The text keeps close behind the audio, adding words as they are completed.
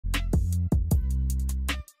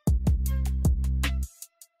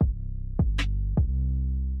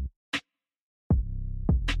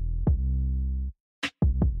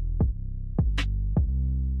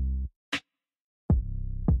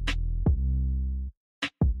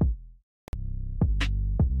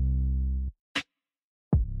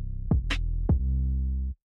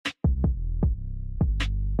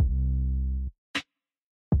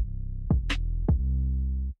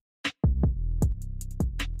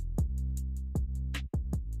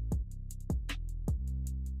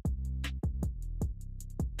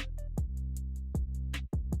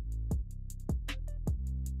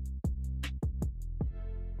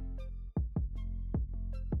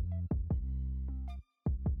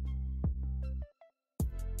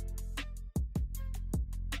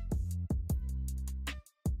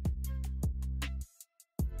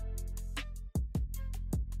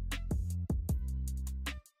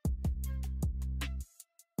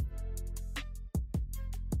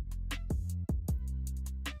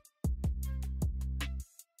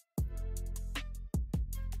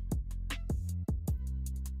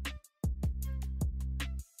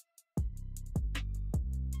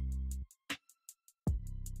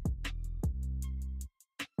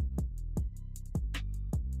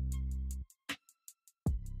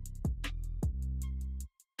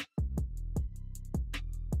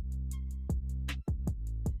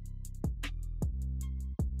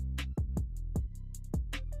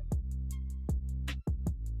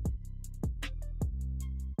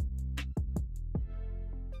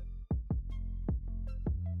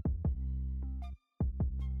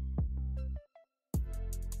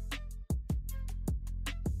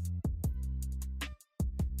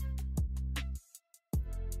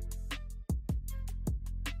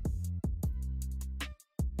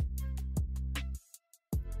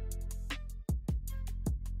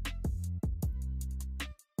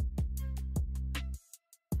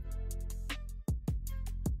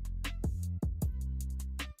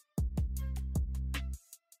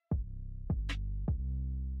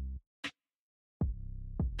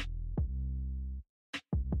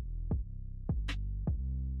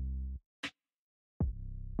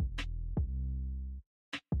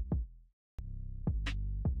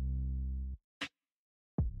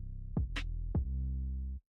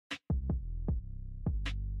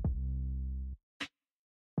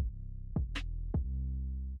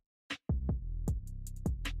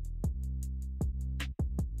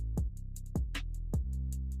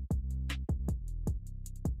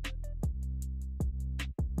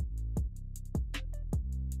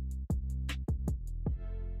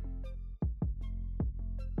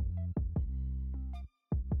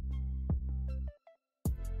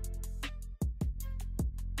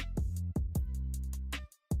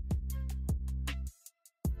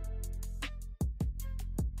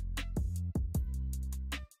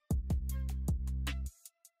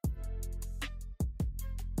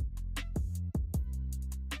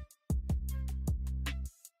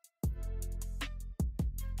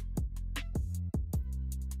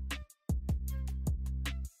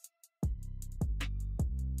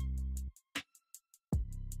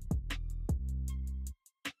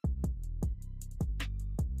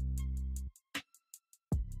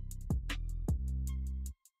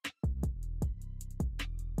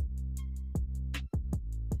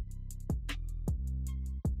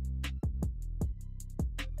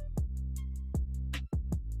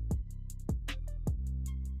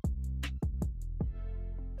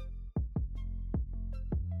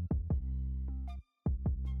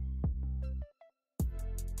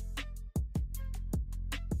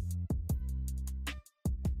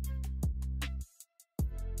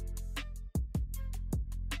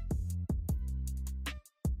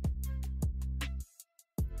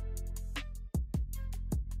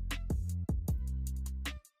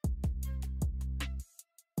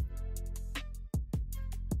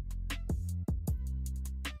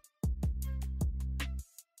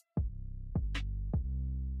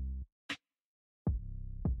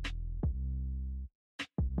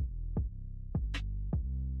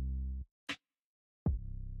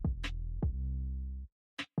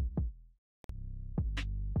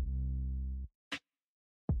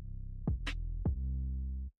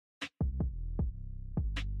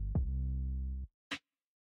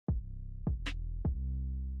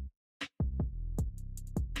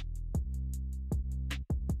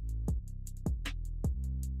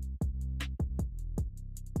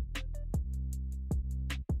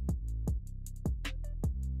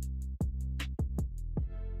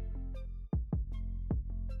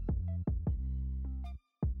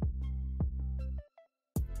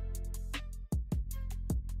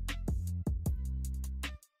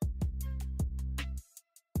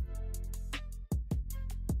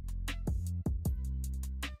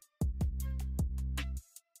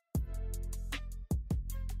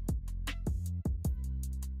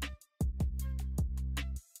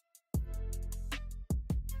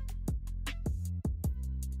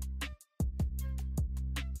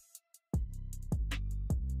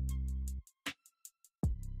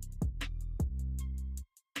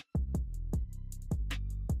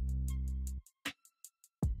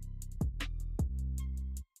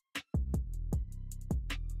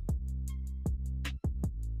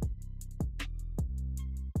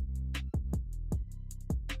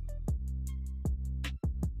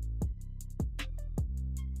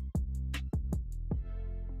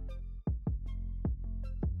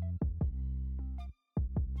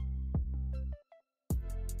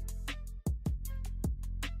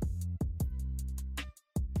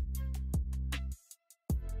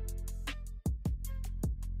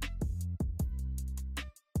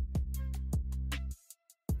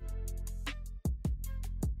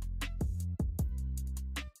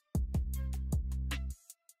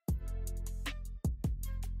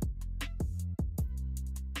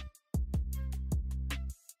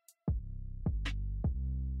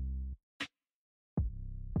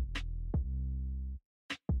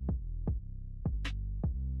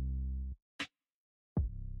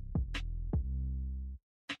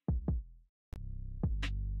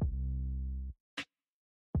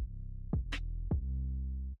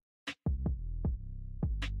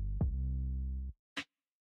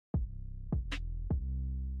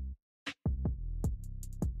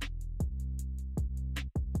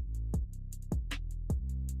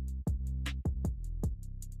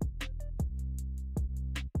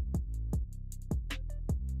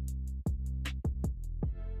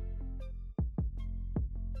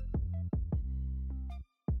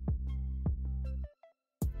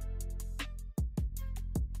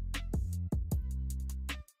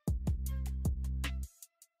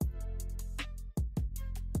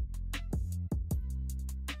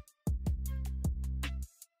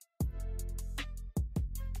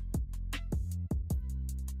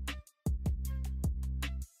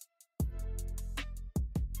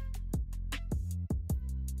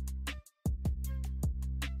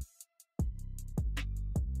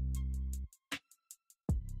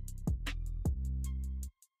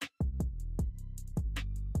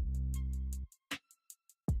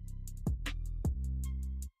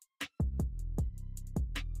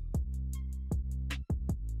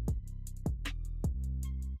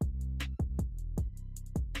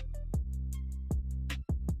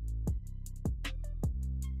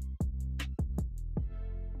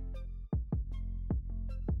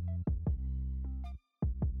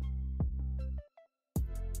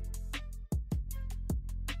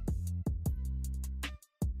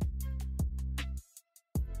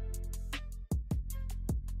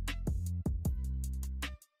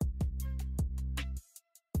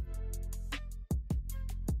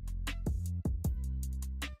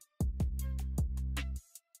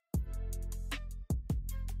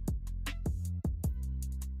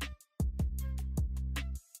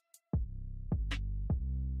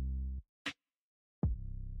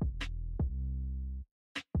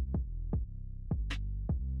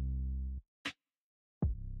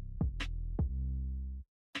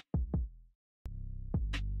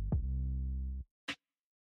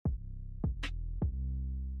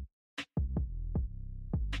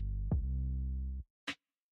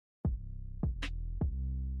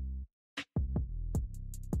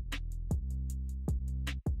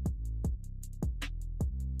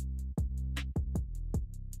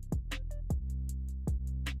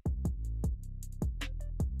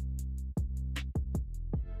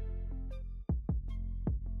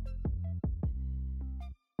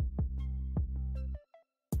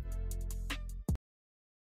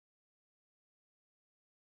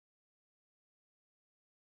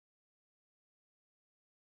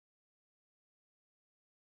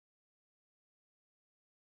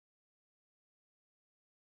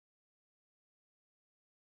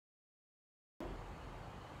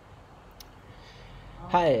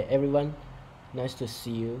Hi everyone, nice to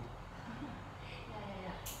see you.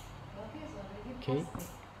 Okay,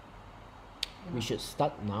 we should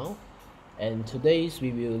start now. And today's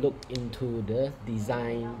we will look into the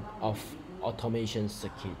design of automation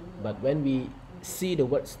circuit. But when we see the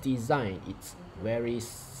words design, it's very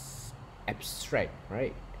abstract,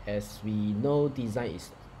 right? As we know, design is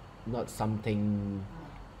not something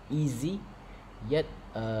easy, yet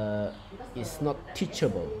it's not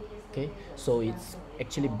teachable. Okay, so it's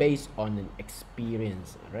actually based on an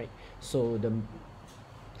experience, right? So the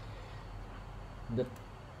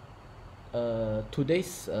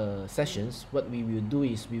today's sessions, what we will do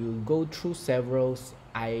is we will go through several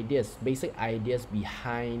ideas, basic ideas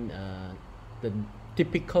behind the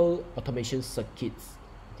typical automation circuits,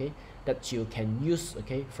 okay, that you can use,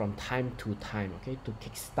 okay, from time to time, okay, to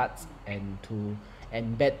kickstart and to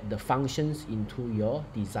embed the functions into your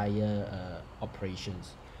desired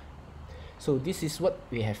operations. So this is what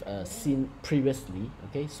we have seen previously,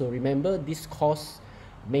 okay. So remember, this course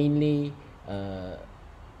mainly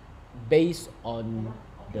based on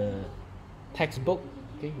the textbook,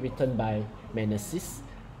 okay, written by Meneses,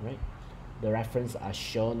 right? The reference are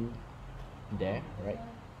shown there, right?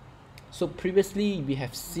 So previously we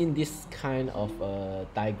have seen this kind of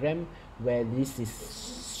diagram where this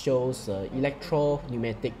is shows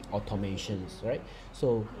electro-pneumatic automations, right?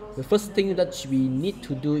 So the first thing that we need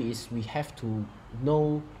to do is we have to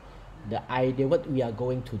know the idea what we are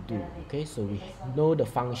going to do, okay? So we know the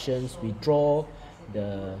functions, we draw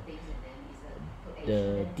the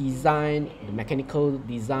design, the mechanical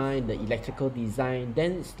design, the electrical design,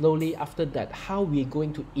 then slowly after that how we're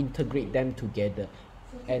going to integrate them together,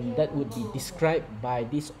 and that would be described by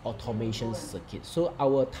this automation circuit. So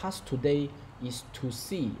our task today is to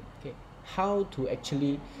see, okay, how to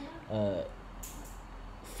actually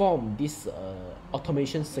form this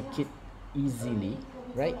automation circuit easily,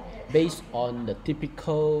 right, based on the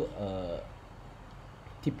typical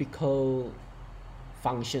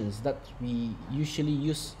functions that we usually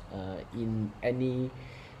use in any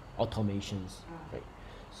automations, right?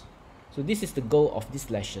 So this is the goal of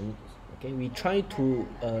this lesson, okay. We try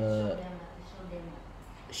to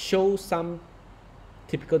show some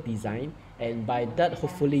typical design, and by that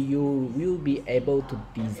hopefully you will be able to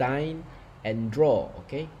design and draw,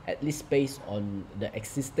 okay, at least based on the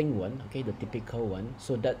existing one, okay, the typical one,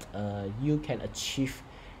 so that you can achieve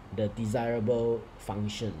the desirable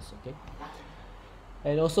functions, okay.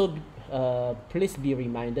 And also please be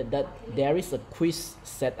reminded that there is a quiz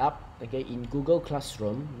set up, okay, in Google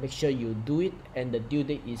Classroom. Make sure you do it, and the due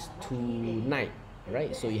date is tonight,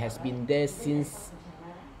 right? So it has been there since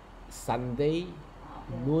Sunday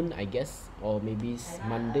noon, I guess, or maybe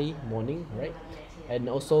Monday morning, right? And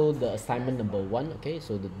also the assignment number 1, okay,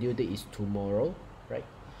 so the due date is tomorrow, right?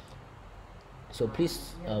 So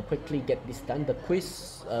please quickly get this done. The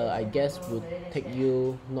quiz I guess would take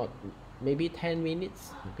you not maybe 10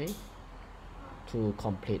 minutes, okay, to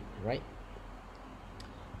complete, right?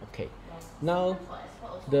 Okay, now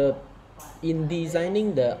the in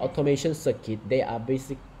designing the automation circuit, there are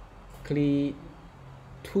basically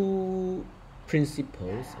two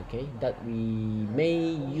principles, okay, that we may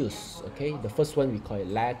use, okay. The first one we call it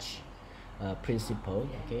latch principle,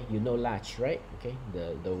 okay. You know latch, right? Okay,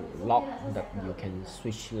 the lock that you can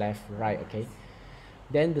switch left, right, okay.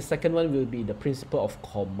 Then the second one will be the principle of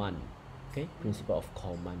command, okay, principle of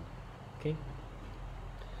command, okay.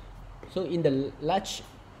 So in the latch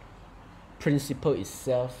principle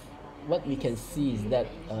itself, what we can see is that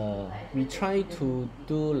we try to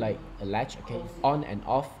do like a latch, okay, on and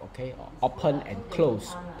off, okay, or open and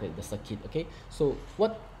close the circuit, okay. So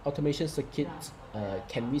what automation circuits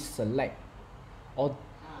can we select, or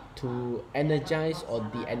to energize or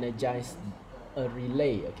de-energize a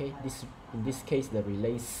relay, okay, this in this case the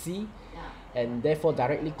relay C, and therefore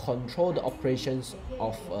directly control the operations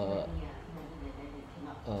of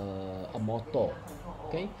a motor,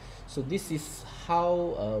 okay. So this is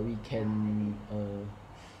how we can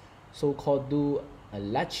so-called do a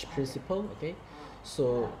latch principle, okay.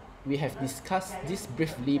 So we have discussed this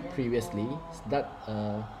briefly previously, that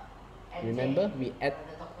remember we add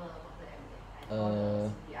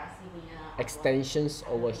extensions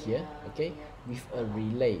over here, okay, with a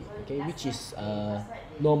relay, okay, which is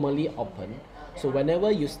normally open. So whenever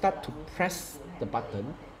you start to press the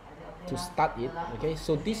button to start it, okay,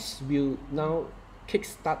 so this will now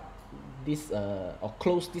kickstart this or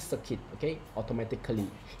close this circuit, okay, automatically.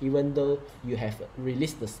 Even though you have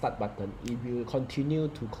released the start button, it will continue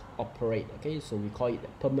to operate, okay. So we call it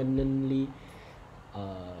permanently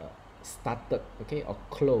started, okay, or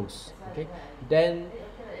closed, okay. Then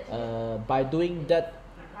by doing that,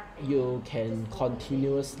 you can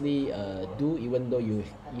continuously do, even though you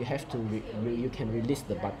have to you can release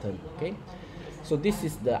the button. Okay, so this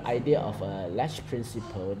is the idea of a latch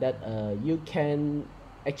principle, that you can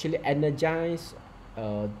actually energize,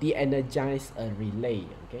 de-energize a relay.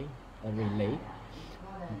 Okay, a relay,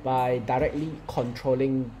 by directly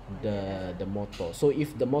controlling the motor. So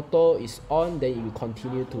if the motor is on, then you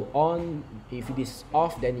continue to on. If it is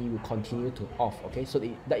off, then you will continue to off. Okay, so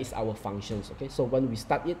that is our functions. Okay, so when we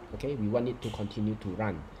start it, okay, we want it to continue to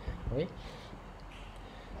run. Okay,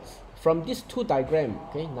 from these two diagram,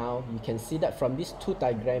 okay, now you can see that from this two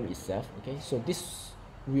diagram itself. Okay, so this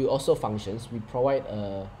will also functions. We provide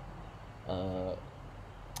a,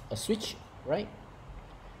 a switch, right,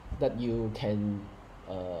 that you can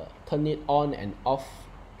turn it on and off,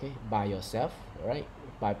 okay, by yourself, right,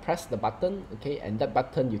 by press the button, okay, and that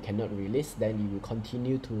button you cannot release, then you will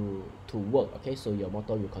continue to work. Okay, so your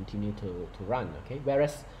motor will continue to run. Okay,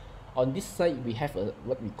 whereas on this side we have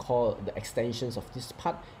what we call the extensions of this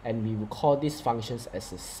part, and we will call these functions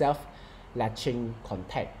as a self latching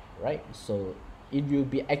contact, right. So it will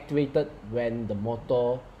be activated when the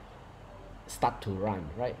motor start to run,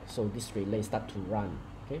 right. So this relay start to run.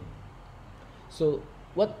 Okay, so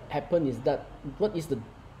what happened is that, what is the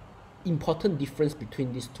important difference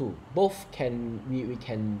between these two? Both can we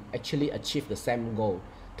can actually achieve the same goal,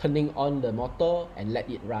 turning on the motor and let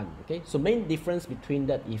it run. Okay, so main difference between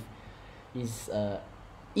that if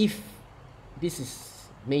this is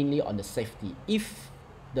mainly on the safety. If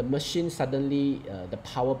the machine suddenly the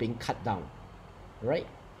power being cut down, right,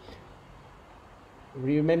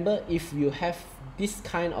 remember, if you have this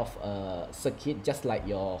kind of circuit, just like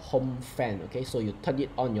your home fan, okay, so you turn it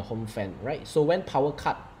on your home fan, right, so when power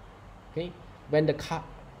cut, okay, when the car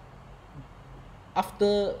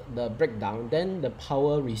after the breakdown, then the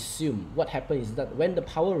power resume. What happens is that when the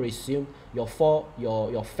power resume, your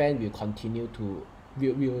fan will continue to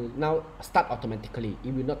will now start automatically.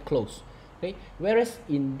 It will not close. Okay, whereas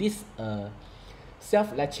in this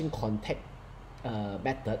self latching contact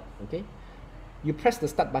method, okay, you press the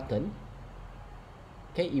start button,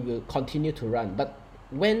 okay, it will continue to run. But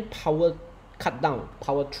when power cut down,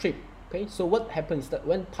 power trip, okay, so what happens is that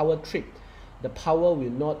when power trip, the power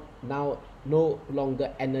will not now no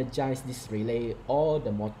longer energize this relay or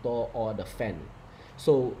the motor or the fan.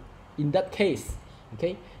 So in that case,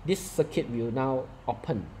 okay, this circuit will now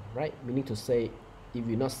open, right, meaning to say it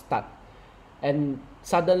will not start, and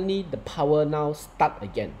suddenly the power now start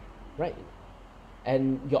again, right,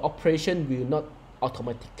 and your operation will not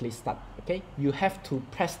automatically start. Okay, you have to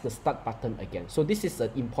press the start button again. So this is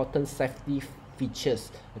an important safety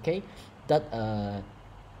features, okay, that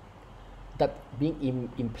that being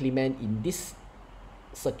implemented in this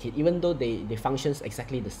circuit, even though they functions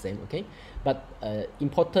exactly the same. Okay, but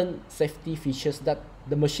important safety features, that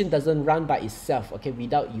the machine doesn't run by itself, okay,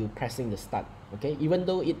 without you pressing the start. Okay, even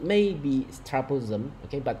though it may be troublesome,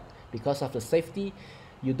 okay, but because of the safety,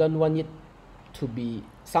 you don't want it to be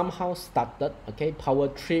somehow started, okay, power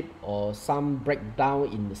trip or some breakdown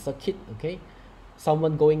in the circuit, okay,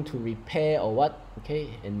 someone going to repair or what, okay,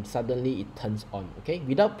 and suddenly it turns on. Okay,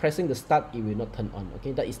 without pressing the start, it will not turn on.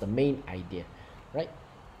 Okay, that is the main idea, right?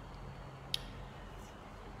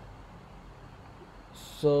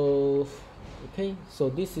 So okay, so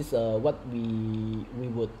this is what we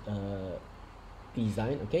would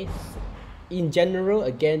design. Okay, in general,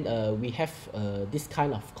 again, we have this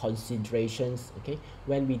kind of considerations, okay,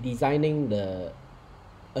 when we designing the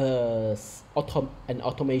an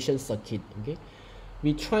automation circuit. Okay,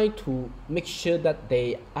 we try to make sure that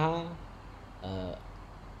they are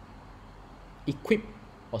equipped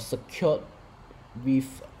or secured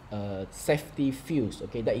with safety fields.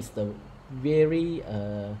 Okay, that is the very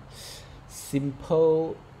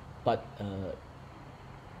simple but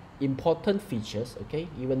important features. Okay,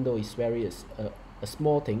 even though it's very a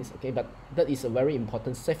small things, okay, but that is a very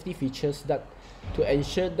important safety features, that to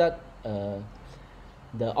ensure that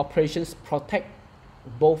the operations protect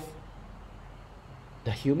both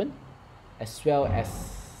the human as well as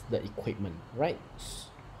the equipment, right,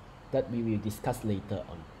 that we will discuss later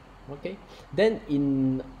on. Okay, then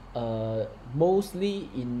in mostly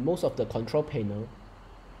in most of the control panel,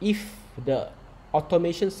 if the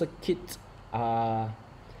automation circuits are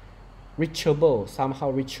reachable, somehow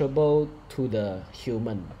reachable to the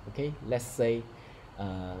human, okay, let's say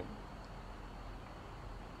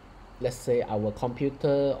our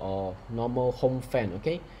computer or normal home fan,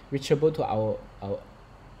 okay, reachable to our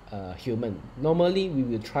human, normally we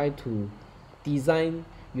will try to design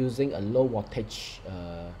using a low voltage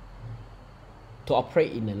to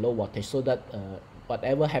operate in a low voltage, so that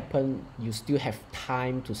whatever happen, you still have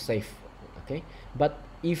time to save. Okay, but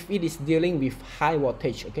if it is dealing with high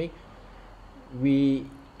voltage, okay, we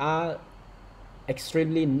are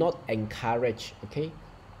extremely not encouraged, okay,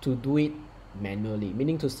 to do it manually.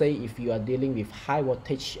 Meaning to say, if you are dealing with high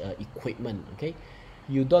voltage equipment, okay,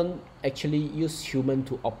 you don't actually use human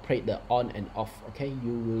to operate the on and off, okay,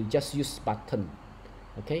 you will just use button,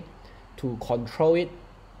 okay, to control it,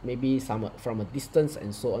 maybe some from a distance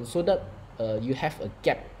and so on, so that you have a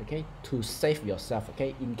gap, okay, to save yourself,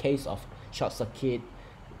 okay, in case of short circuit,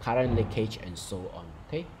 current leakage and so on,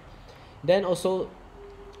 okay. Then also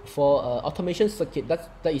for automation circuit, that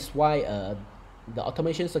is why the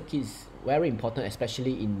automation circuit is very important,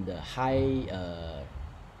 especially in the high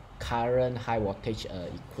current, high voltage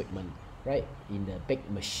equipment, right, in the big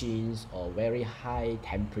machines or very high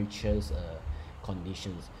temperatures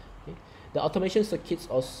conditions, okay. The automation circuits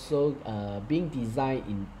also being designed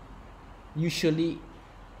in usually,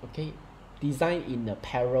 okay, designed in a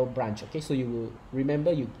parallel branch, okay. So you will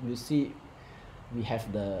remember, you see we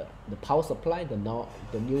have the power supply, the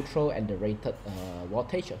neutral and the rated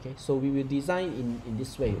voltage, okay. So we will design in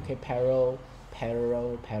this way, okay, parallel,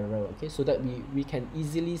 okay, so that we can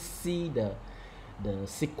easily see the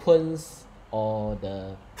sequence or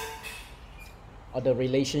the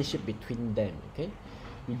relationship between them, okay.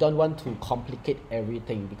 We don't want to complicate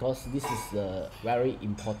everything, because this is a very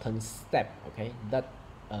important step, okay, that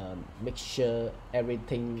makes sure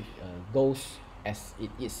everything goes as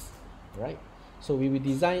it is, right. So we will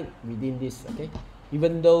design within this, okay,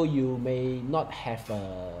 even though you may not have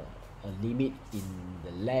a limit in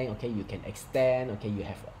the length, okay, you can extend, okay, you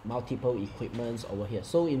have multiple equipments over here.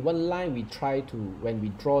 So in one line, we try to, when we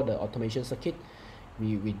draw the automation circuit,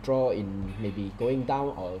 we draw in maybe going down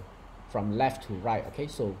or from left to right, okay.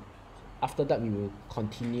 So after that, we will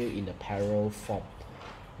continue in the parallel form,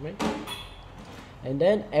 right. And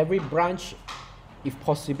then every branch, if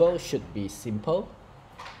possible, should be simple,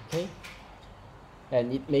 okay,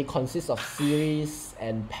 and it may consist of series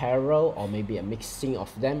and parallel, or maybe a mixing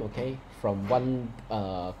of them, okay, from one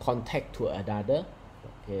contact to another,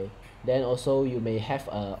 okay. Then also you may have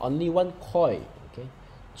only one coil, okay,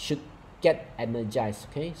 should get energized,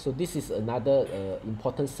 okay. So this is another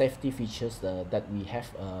important safety features that we have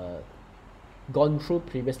gone through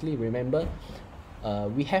previously. Remember,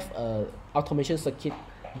 we have a automation circuit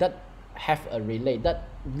that have a relay that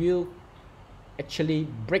will actually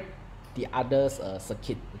break the other's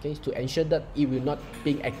circuit, okay, to ensure that it will not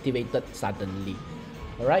being activated suddenly.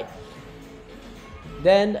 All right.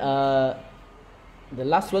 Then the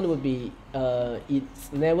last one would be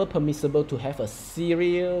it's never permissible to have a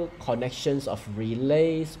serial connections of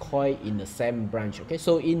relays coil in the same branch, okay.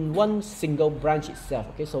 So in one single branch itself,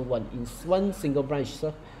 okay, so in one single branch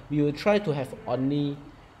itself, we will try to have only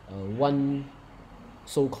one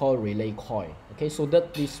so-called relay coil, okay, so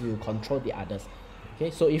that this will control the others, okay.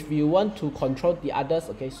 So if you want to control the others,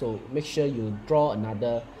 okay, so make sure you draw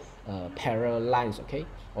another parallel lines, okay,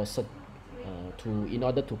 or in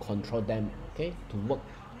order to control them, okay, to work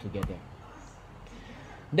together.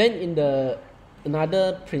 Then in the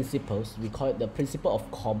another principles, we call it the principle of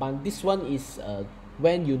command. This one is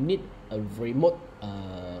when you need a remote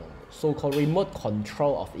so-called remote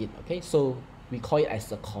control of it, okay. So we call it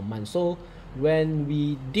as a command. So when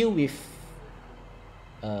we deal with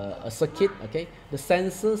a circuit, okay, the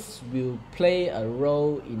sensors will play a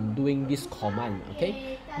role in doing this command,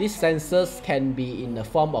 okay. These sensors can be in the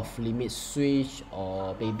form of limit switch,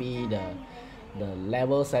 or maybe the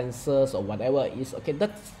level sensors, or whatever it is, okay,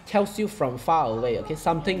 that tells you from far away, okay,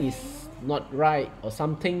 something is not right, or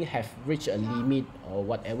something have reached a limit, or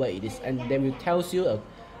whatever it is, and they will tells you a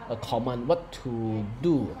command what to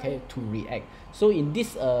do, okay, to react. So in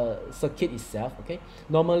this circuit itself, okay,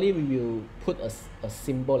 normally we will put a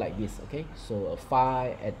symbol like this, okay, so a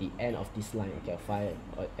phi at the end of this line, okay, a phi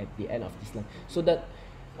at the end of this line, so that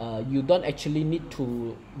you don't actually need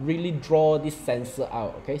to really draw this sensor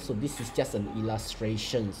out, okay. So this is just an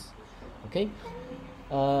illustrations, okay.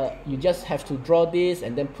 You just have to draw this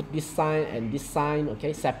and then put this sign and this sign,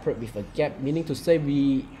 okay, separate with a gap, meaning to say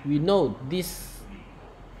we know this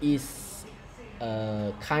is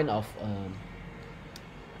kind of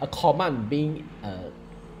a command being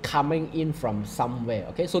coming in from somewhere,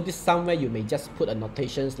 okay. So this somewhere you may just put a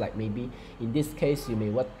notations, like maybe in this case you may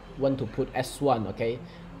want to put S1, okay,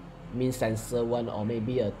 means sensor 1, or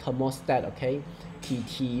maybe a thermostat, okay,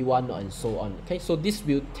 TT1, and so on, okay. So this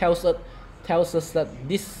will tells us that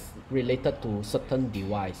this related to certain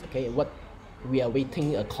device, okay, what we are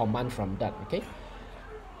waiting a command from that, okay.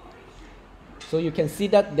 So you can see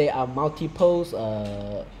that there are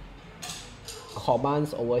multiple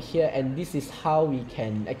commands over here, and this is how we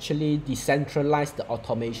can actually decentralize the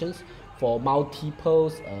automations for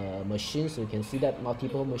multiple machines, you can see that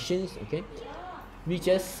multiple machines, okay, we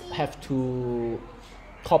just have to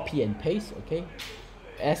copy and paste, okay,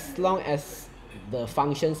 as long as the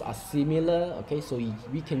functions are similar, okay, so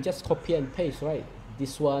we can just copy and paste, right,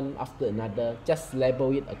 this one after another, just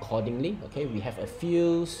label it accordingly, okay. We have a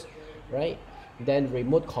fuse, right, then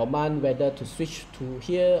remote command whether to switch to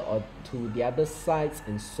here or to the other sides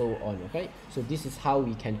and so on, okay. So this is how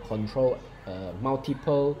we can control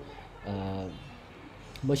multiple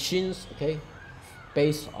machines, okay,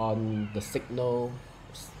 based on the signal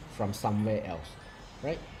from somewhere else,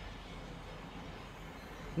 right.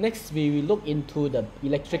 Next, we will look into the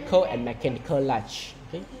electrical and mechanical latch,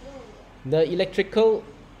 okay. The electrical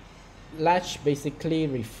latch basically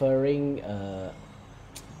referring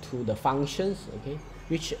to the functions, okay,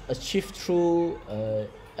 which achieved through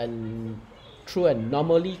a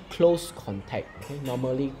normally closed contact, okay,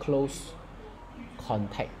 normally closed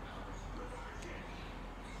contact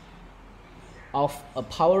of a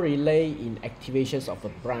power relay in activations of a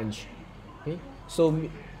branch, okay. So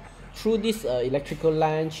through this electrical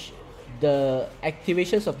latch, the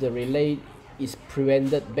activations of the relay is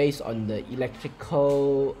prevented based on the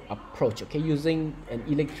electrical approach, okay, using an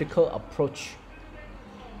electrical approach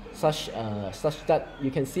such that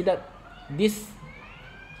you can see that this,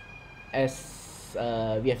 as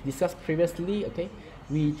we have discussed previously, okay,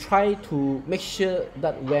 we try to make sure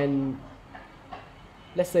that when,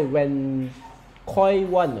 let's say when coil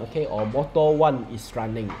 1, okay, or motor 1 is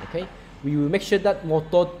running, okay, we will make sure that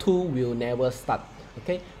motor 2 will never start,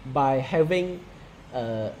 okay, by having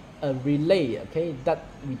a relay, okay, that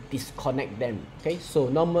we disconnect them, okay. So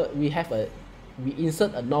we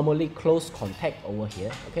insert a normally closed contact over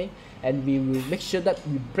here, okay, and we will make sure that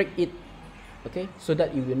we break it, okay, so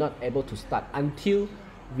that it will not able to start until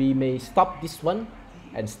we may stop this one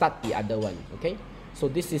and start the other one, okay. So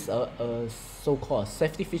this is a so-called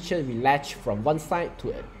safety feature. We latch from one side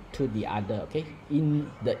to the other, okay, in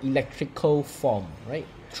the electrical form, right,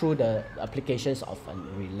 through the applications of a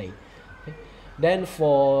relay, okay. Then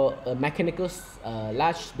for a mechanical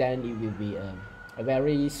latch, then it will be a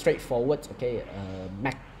very straightforward, okay,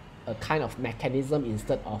 a kind of mechanism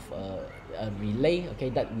instead of a relay, okay,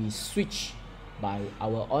 that we switch by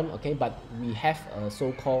our own, okay, but we have a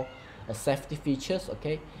so-called safety features,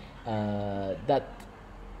 okay, that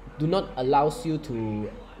do not allows you to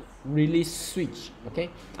really switch, okay,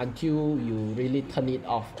 until you really turn it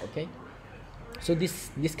off, okay. So this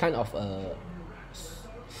kind of a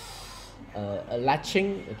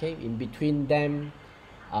latching, okay, in between them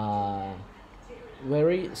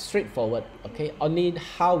very straightforward, okay. Only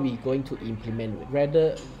how we going to implement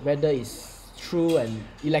it, whether it's through an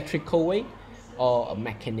electrical way or a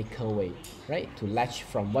mechanical way, right, to latch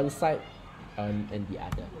from one side and the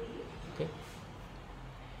other, okay.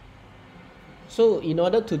 So in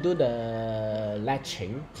order to do the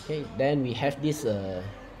latching, okay, then we have this a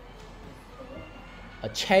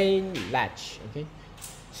chain latch, okay.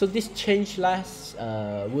 So this chain latch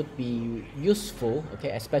would be useful,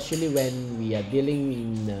 okay, especially when we are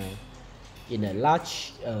dealing in a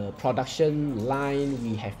large production line.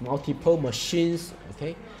 We have multiple machines,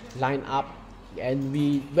 okay, line up, and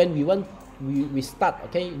when we start,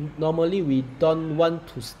 okay, normally we don't want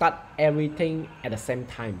to start everything at the same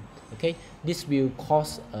time, okay. This will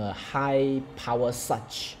cause a high power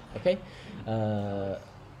surge, okay,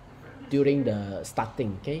 during the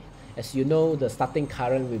starting, okay. As you know, the starting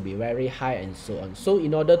current will be very high and so on. So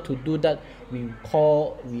in order to do that, we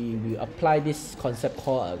apply this concept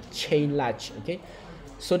called a chain latch, okay,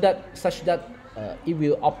 so that such that it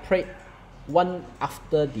will operate one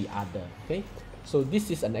after the other, okay. So this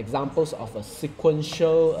is an examples of a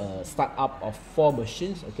sequential startup of 4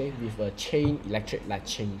 machines, okay, with a chain electric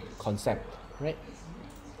latching concept, right.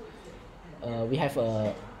 We have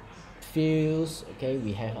a fuse, okay,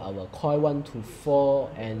 we have our coil 1 to 4,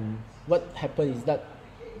 and what happens is that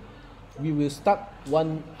we will start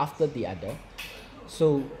one after the other.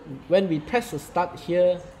 So when we press the start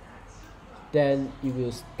here, then it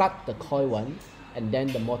will start the coil 1, and then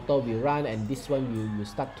the motor will run, and this one will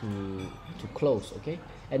start to close, okay.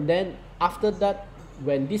 And then after that,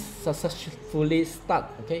 when this successfully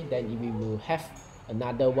start, okay, then we will have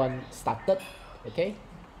another one started, okay.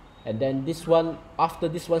 And then this one, after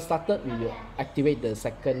this one started, we will activate the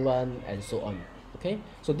second one and so on, okay.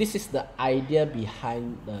 So this is the idea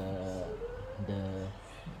behind the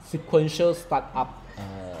sequential start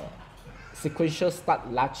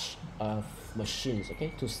latch of machines,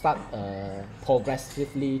 okay, to start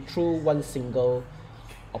progressively through one single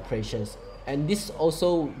operations. And this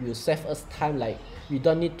also will save us time, like we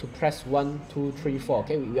don't need to press 1 2 3 4,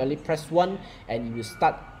 okay. We only press 1 and it will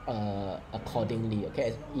start accordingly.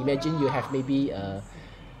 Okay, imagine you have maybe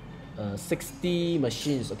 60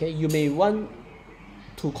 machines. Okay, you may want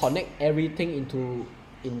to connect everything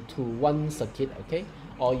into one circuit. Okay,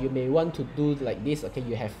 or you may want to do like this. Okay,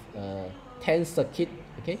 you have 10 circuit.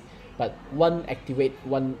 Okay, but one activate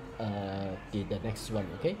one the next one.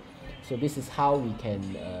 Okay, so this is how we can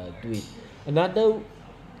do it. Another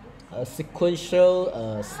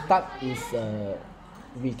sequential start is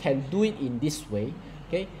we can do it in this way.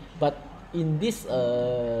 Okay, but in this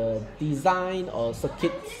design or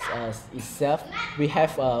circuit itself, we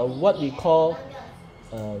have what we call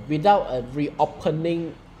without a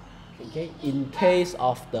reopening, okay, in case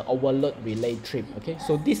of the overload relay trip. Okay,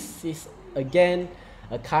 so this is again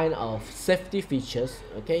a kind of safety features,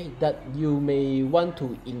 okay, that you may want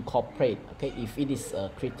to incorporate, okay, if it is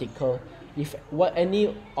critical, if what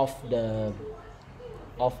any of the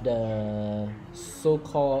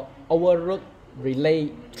so-called overload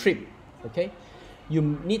relay trip, okay, you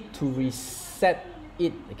need to reset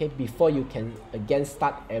it, okay, before you can again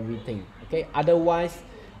start everything. Okay, otherwise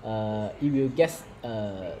it will get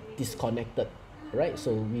disconnected, right?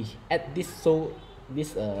 So we add this, so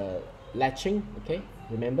this latching, okay,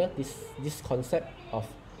 remember this concept of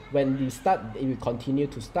when we start, it will continue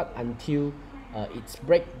to start until it's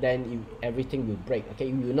break, then everything will break. Okay,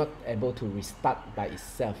 you will not able to restart by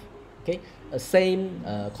itself. Okay, same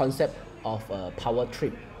concept of power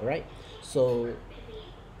trip, right? So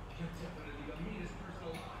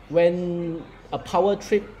when a power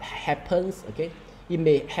trip happens, okay, it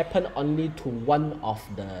may happen only to one of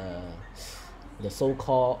the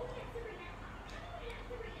so-called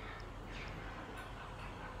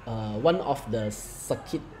one of the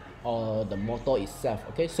circuit or the motor itself.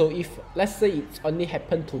 Okay, so if let's say it's only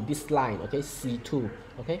happened to this line, okay, C2,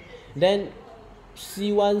 okay, then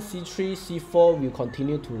C1, C3, C4 will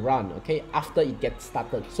continue to run, okay, after it gets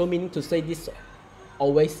started. So meaning to say this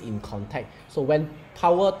always in contact. So when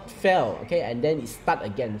power fell, okay, and then it start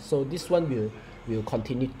again, so this one will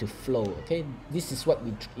continue to flow. Okay, this is what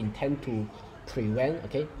we intend to prevent,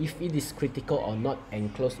 okay, if it is critical or not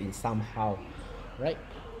enclosed in somehow, right?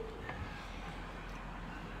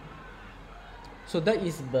 So that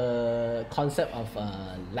is the concept of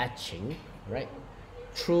latching, right?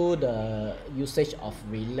 Through the usage of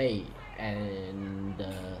relay and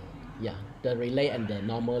the relay and the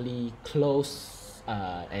normally closed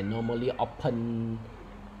and normally open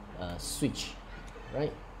switch,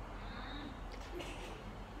 right?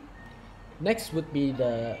 Next would be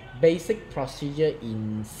the basic procedure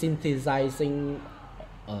in synthesizing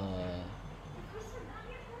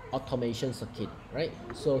automation circuit, right?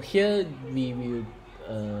 So here we will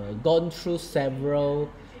gone through several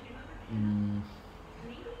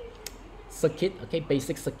circuit, okay,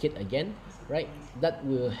 basic circuit again, right? That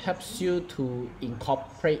will helps you to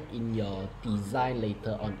incorporate in your design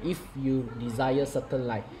later on if you desire certain,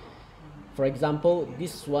 like for example,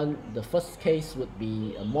 this one, the first case would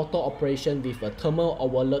be a motor operation with a thermal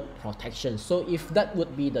overload protection. So if that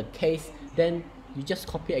would be the case, then you just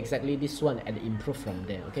copy exactly this one and improve from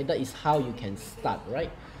there. Okay, that is how you can start,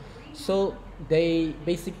 right? So they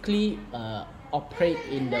basically operate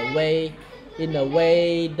in the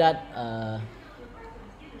way that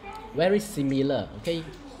very similar. Okay,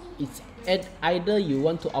 it's either you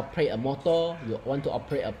want to operate a motor, you want to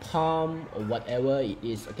operate a pump, or whatever it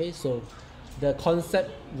is. Okay, so the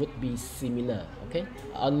concept would be similar. Okay,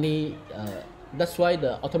 only that's why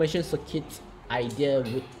the automation circuit idea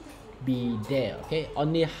would be there. Okay,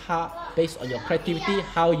 only how based on your creativity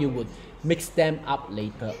how you would mix them up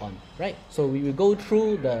later on, right? So we will go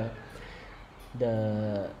through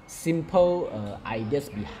the simple ideas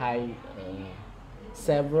behind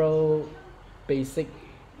several basic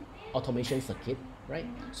automation circuit, right?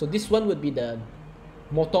 So this one would be the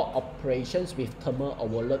motor operations with thermal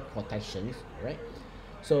overload protections, right?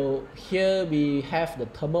 So here we have the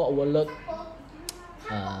thermal overload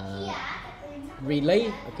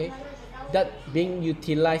relay, okay, that being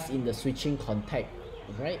utilized in the switching contact,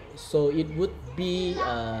 right? So it would be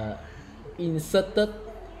inserted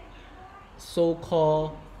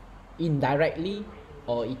so-called indirectly,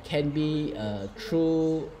 or it can be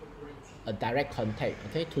through a direct contact,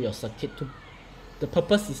 okay, to your circuit. The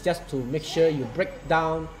purpose is just to make sure you break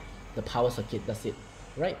down the power circuit. That's it,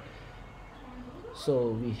 right? So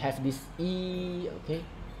we have this E, okay,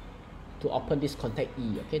 to open this contact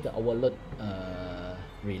E, okay, the overload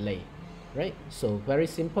relay, right? So very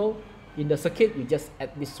simple. In the circuit, you just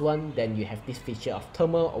add this one, then you have this feature of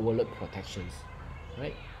thermal overload protections,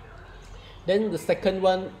 right? Then the second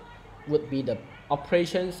one would be the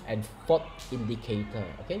operations and fault indicator,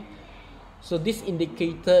 okay? So this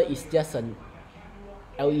indicator is just an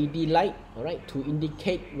LED light, all right, to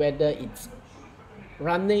indicate whether it's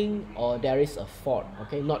running or there is a fault,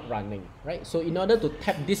 okay, not running, right? So in order to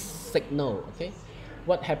tap this signal, okay,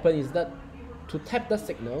 what happens is that to tap the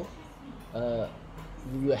signal,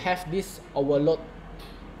 you will have this overload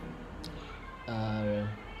uh,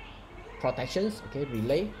 protections, okay,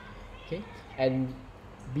 relay, okay, and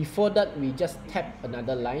before that we just tap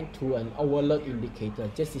another line to an overload indicator.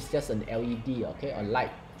 This is just an LED, okay, a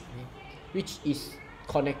light, okay, which is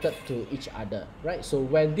connected to each other, right? So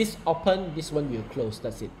when this open, this one will close.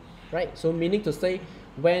 That's it, right? So meaning to say,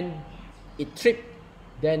 when it trip,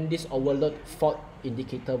 then this overload fault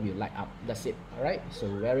indicator will light up. That's it. All right. So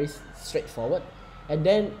very straightforward. And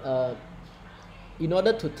then in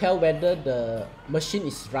order to tell whether the machine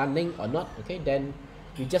is running or not, okay, then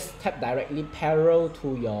you just tap directly parallel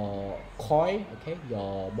to your coil, okay,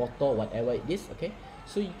 your motor, whatever it is, okay.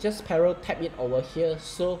 So you just parallel tap it over here.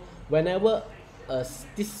 So whenever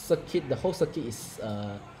this circuit, the whole circuit is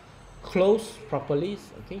closed properly,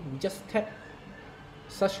 okay, you just tap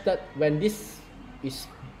such that when this is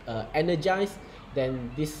energized,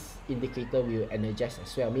 then this indicator will energize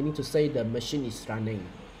as well, meaning to say the machine is running.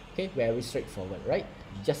 Okay, very straightforward, right?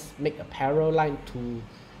 Just make a parallel line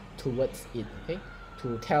towards it, okay,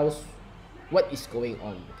 to tell what is going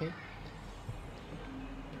on, okay.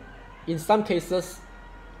 In some cases,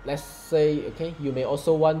 let's say, okay, you may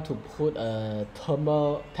also want to put a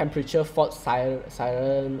thermal temperature fault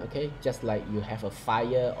siren, okay, just like you have a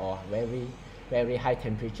fire or very high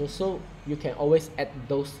temperature, so you can always add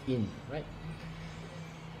those in, right?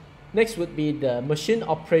 Next would be the machine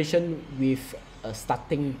operation with a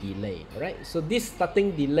starting delay, right? So this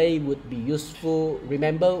starting delay would be useful.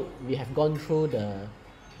 Remember, we have gone through the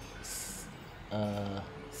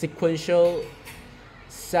sequential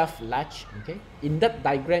self latch, okay. In that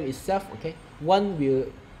diagram itself, okay, one will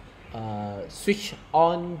switch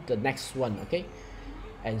on the next one, okay,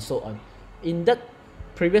 and so on. In that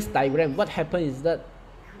previous diagram, what happened is that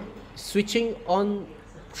switching on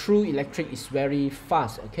through electric is very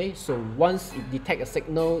fast, okay. So once it detects a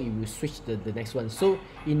signal, it will switch the next one. So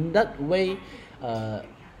in that way,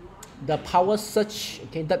 the power surge,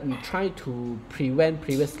 okay, that we try to prevent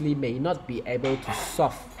previously may not be able to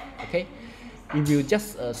solve, okay. It will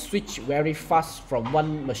just switch very fast from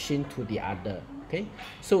one machine to the other, okay.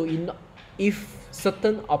 So if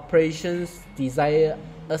certain operations desire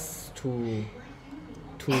us to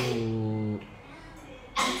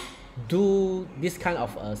do this kind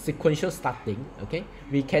of sequential starting, okay,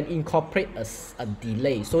 we can incorporate a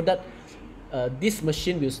delay so that this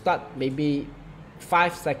machine will start maybe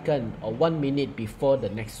 5 seconds or 1 minute before the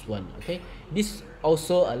next one, okay. This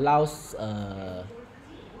also allows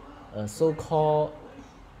so-called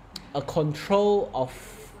a control of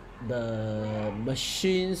the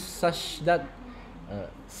machines such that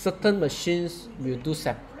certain machines will do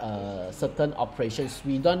certain operations.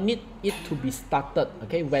 We don't need it to be started,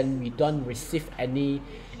 okay, when we don't receive any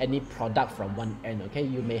product from one end, okay.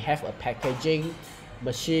 You may have a packaging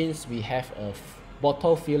machines, we have a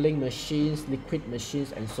bottle filling machines, liquid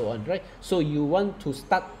machines, and so on, right? So you want to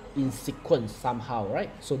start in sequence somehow, right?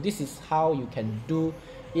 So this is how you can do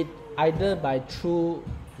it, either by through,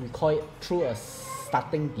 we call it through a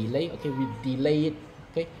starting delay, okay. We delay it,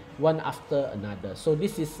 okay, one after another. So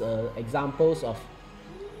this is examples of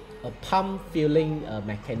a pump filling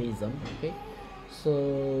mechanism, okay.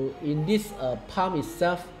 So in this pump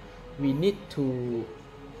itself, we need to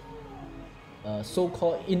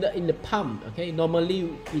so-called in the pump, okay,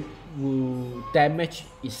 normally it will damage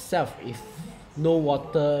itself if no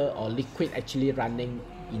water or liquid actually running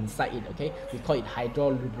inside it, okay. We call it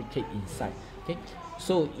hydro lubricate inside, okay.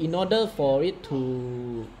 So in order for it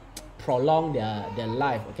to prolong their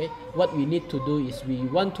life, okay, what we need to do is we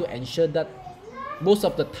want to ensure that most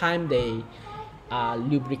of the time they are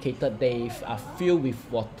lubricated, they are filled with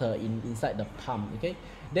water inside the pump, okay.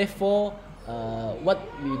 Therefore what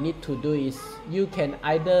we need to do is you can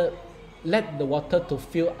either let the water to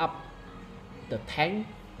fill up the tank,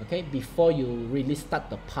 okay, before you really start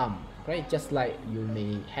the pump, right? Just like you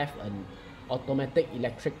may have an automatic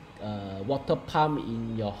electric water pump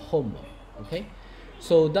in your home, okay.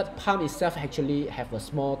 So that pump itself actually have a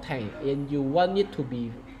small tank and you want it to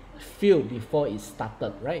be filled before it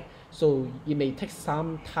started, right? So it may take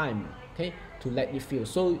some time, okay, to let it fill.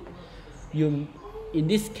 So you, in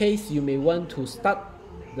this case, you may want to start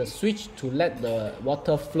the switch to let the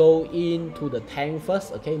water flow into the tank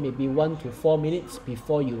first, okay, maybe 1 to 4 minutes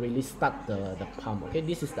before you really start the pump, okay.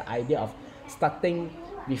 This is the idea of starting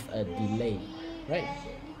with a delay, right?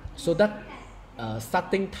 So that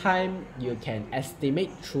starting time you can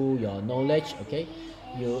estimate through your knowledge, okay.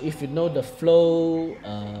 if you know the flow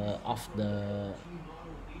of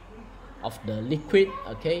the liquid,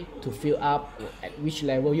 okay, to fill up at which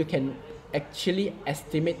level, you can actually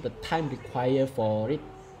estimate the time required for it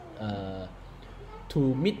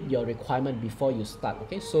to meet your requirement before you start.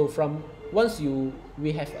 Okay, so from once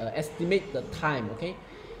we have estimate the time, okay,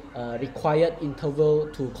 required interval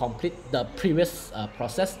to complete the previous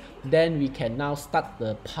process, then we can now start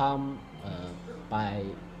the pump by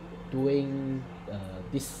doing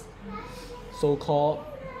this so-called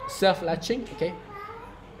self-latching, okay,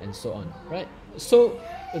 and so on, right? So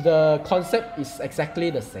the concept is exactly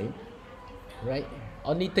the same, right?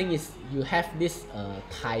 Only thing is you have this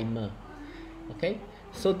timer, okay?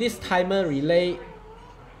 So this timer relay,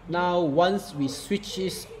 now once we switch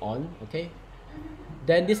this on, okay,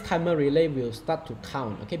 then this timer relay will start to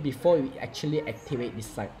count, okay, before we actually activate this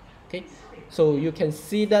side, okay? So you can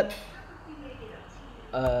see that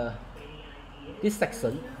this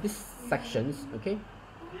sections, okay,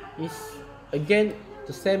 is again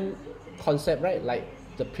the same concept, right? Like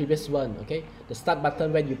the previous one, okay, the start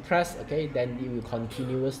button, when you press, okay, then it will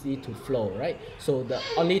continuously to flow, right? So the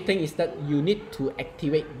only thing is that you need to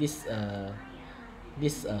activate this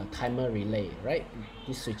timer relay, right?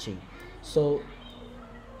 This switching. So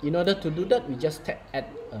in order to do that, we just add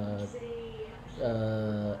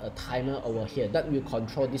a timer over here that will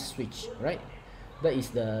control this switch, right? That is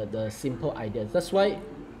the simple idea. That's why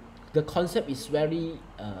the concept is very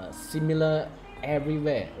similar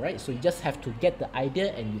everywhere, right? So you just have to get the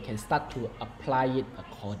idea and you can start to apply it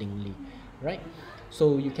accordingly, right?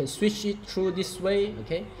 So you can switch it through this way,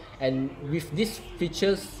 okay? And with these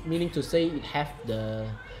features, meaning to say it have the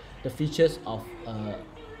features of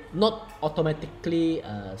not automatically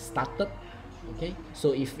started, okay?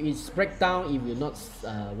 So if it's breakdown, it will not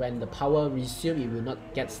when the power resume, it will not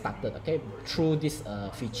get started, okay, through these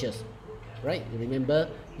features, right? Remember,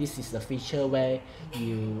 this is the feature where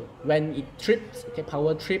when it trips, okay,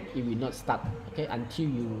 power trip, it will not start, okay, until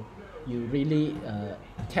you really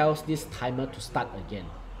tells this timer to start again,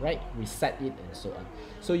 right? Reset it and so on.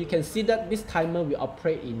 So you can see that this timer will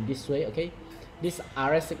operate in this way, okay? This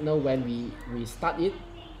RS signal, when we start it,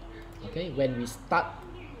 okay, when we start,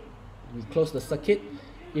 we close the circuit,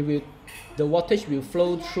 the voltage will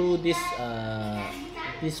flow through this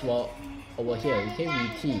wall over here, okay,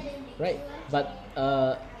 VT, right? But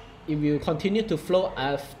it will continue to flow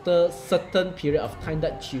after certain period of time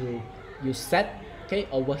that you set, okay,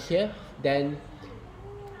 over here. Then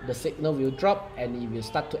the signal will drop and it will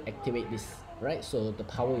start to activate this, right? So the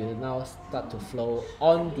power will now start to flow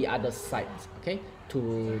on the other side, okay,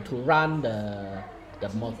 to run the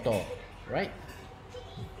motor, right?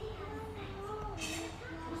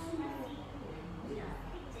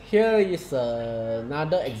 Here is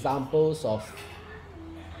another examples of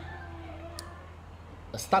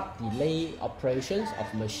start delay operations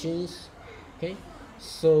of machines, okay?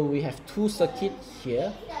 So we have two circuits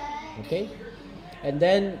here, okay, and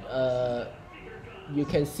then you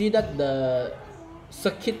can see that the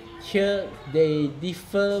circuit here, they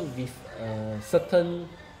differ with certain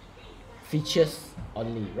features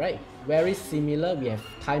only, right? Very similar. We have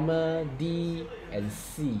timer D and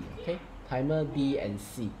C, okay, timer D and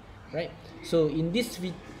C, right? So in this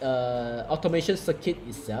automation circuit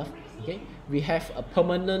itself, okay, we have a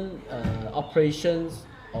permanent operations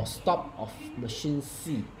or stop of machine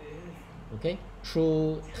C, okay,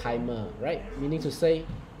 through timer, right? Meaning to say,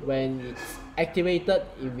 when it's activated,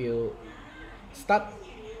 it will start,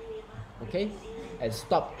 okay, and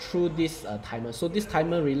stop through this timer. So this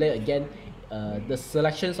timer relay, again, the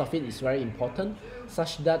selections of it is very important,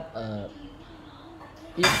 such that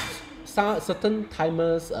if certain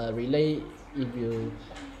timers relay, if you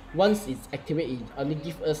once it's activated, it only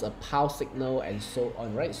gives us a pulse signal and so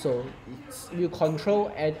on, right? So it will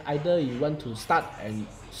control, and either you want to start and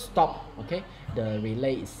stop, okay, the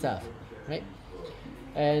relay itself, right?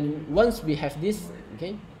 And once we have this,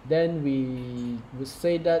 okay, then we would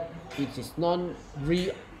say that it is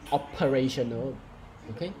non-re-operational,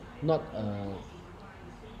 okay, not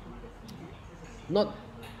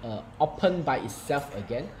open by itself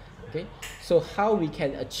again, okay? So how we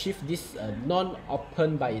can achieve this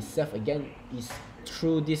non-open by itself again is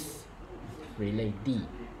through this relay D,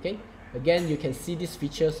 okay? Again, you can see these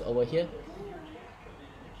features over here,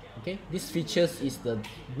 okay? This features is the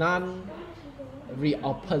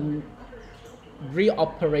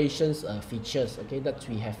reoperations features, okay, that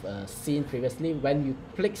we have seen previously. When you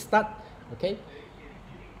click start, okay,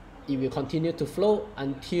 it will continue to flow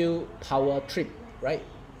until power trip, right?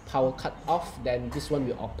 Power cut off, then this one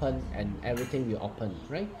will open and everything will open,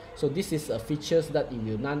 right? So this is a features that it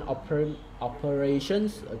will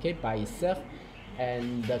non-operations, okay, by itself.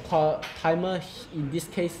 and the timer in this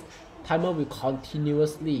case, timer will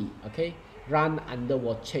continuously, okay, run under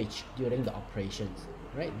wattage during the operations,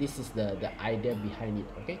 right? This is the idea behind it,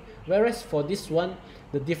 okay? Whereas for this one,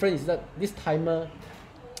 the difference is that this timer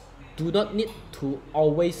do not need to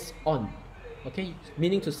always on, okay?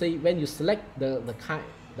 Meaning to say, when you select the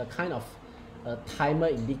kind of timer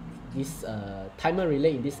in this timer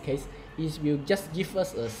relay in this case, is will just give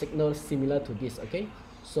us a signal similar to this, okay?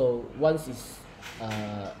 So once it's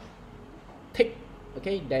tick,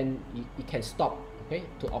 okay, then it can stop, okay,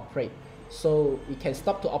 to operate. So it can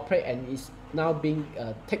stop to operate and is now being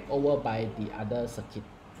taken over by the other circuit,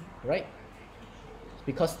 right?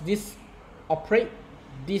 Because this operate,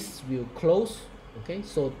 this will close, okay,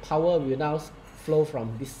 so power will now flow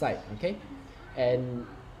from this side, okay, and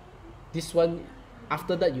this one,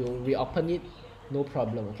 after that you reopen it, no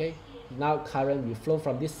problem, okay. Now current will flow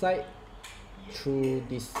from this side through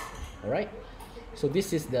this, all right. So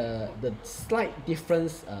this is the slight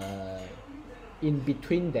difference in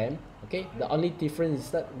between them, okay. The only difference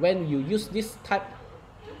is that when you use this type,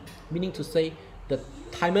 meaning to say the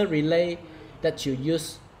timer relay that you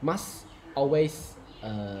use must always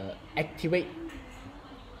activate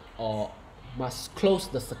or must close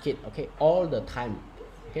the circuit, okay, all the time,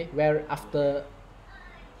 okay, where after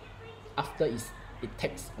it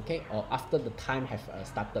takes, okay, or after the time have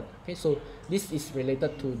started, okay. So this is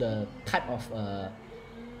related to the type of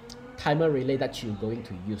timer relay that you're going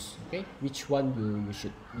to use, okay, which one you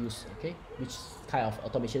should use, okay, which kind of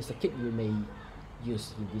automation circuit you may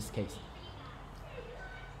use in this case.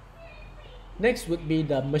 Next would be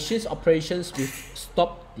the machine's operations with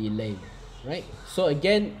stop delay, right? So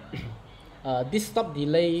again, this stop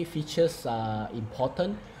delay features are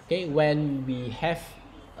important, okay, when we have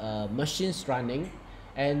machines running,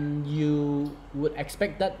 and you would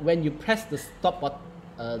expect that when you press the stop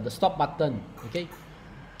button, okay,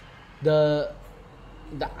 the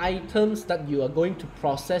items that you are going to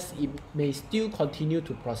process, it may still continue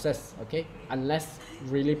to process, okay, unless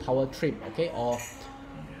really power trip, okay, or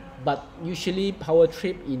but usually power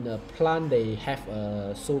trip in a plant, they have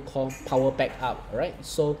a so-called power backup, right?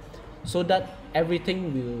 So that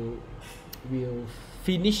everything will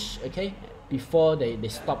finish, okay, before they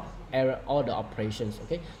stop all the operations,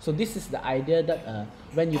 okay. So this is the idea that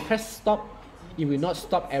when you press stop, it will not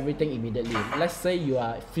stop everything immediately. Let's say you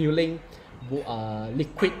are filling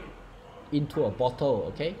liquid into a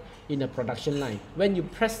bottle, okay, in a production line. When you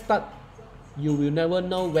press start, you will never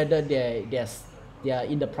know whether they are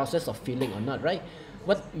in the process of filling or not, right?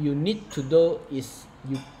 What you need to do is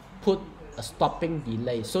you put a stopping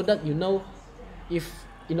delay, so that you know, if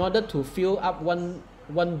in order to fill up one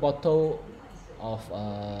bottle of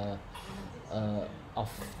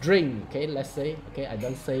drink, okay, let's say, okay, I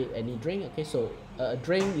don't say any drink, okay, so a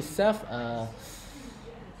drink itself,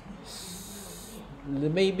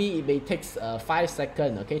 maybe it may take 5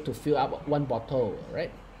 seconds, okay, to fill up one bottle,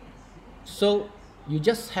 right? So you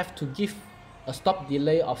just have to give a stop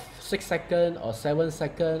delay of 6 seconds or 7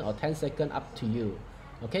 seconds or 10 seconds, up to you,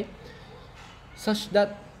 okay, such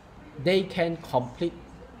that they can complete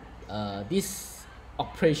this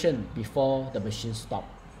operation before the machine stop,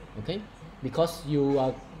 okay, because you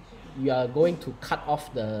are going to cut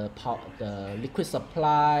off the liquid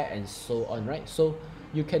supply and so on, right? So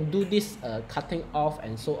you can do this cutting off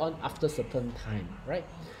and so on after certain time, right?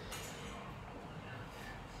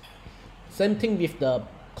 Same thing with the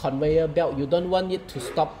conveyor belt. You don't want it to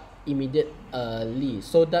stop immediately,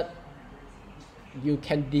 so that you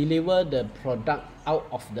can deliver the product out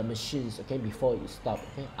of the machines, okay, before it stops,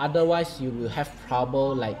 okay. Otherwise you will have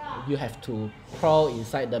trouble, like you have to crawl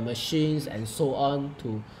inside the machines and so on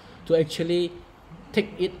to actually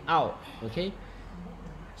take it out, okay.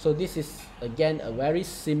 So this is again a very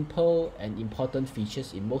simple and important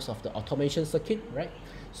features in most of the automation circuit, right?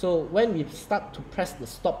 So when we start to press the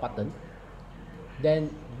stop button,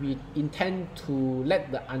 then we intend to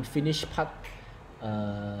let the unfinished part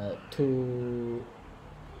to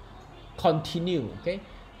continue, okay,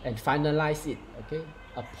 and finalize it, okay,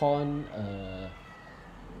 upon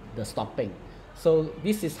the stopping. So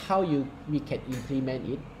this is how we can implement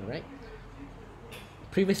it, right?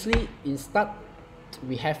 Previously in start,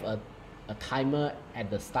 we have a timer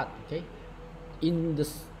at the start, okay. In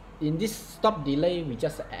this stop delay, we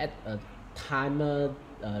just add a timer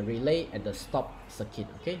relay at the stop circuit,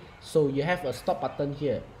 okay. So you have a stop button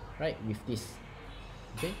here, right, with this,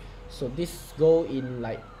 okay. So this go in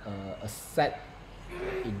like a set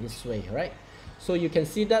in this way, right? So you can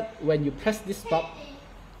see that when you press this stop,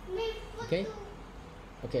 okay,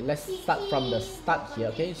 let's start from the start here,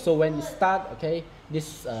 okay. So when you start, okay,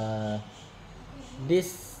 this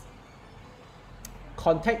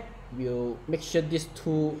contact will make sure these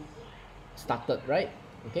two started, right?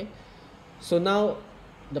 Okay, so now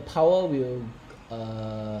the power will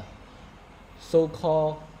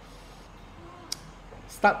so-called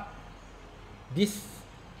start these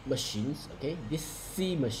machines, okay, these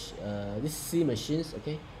C machines,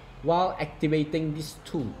 okay, while activating these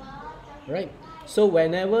two, right? So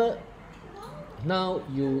whenever now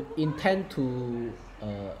you intend to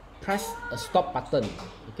press a stop button,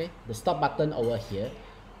 okay, the stop button over here,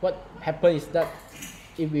 what happens is that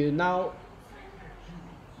it will now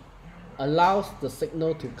allows the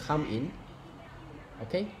signal to come in,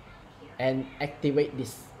 okay, and activate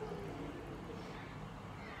this.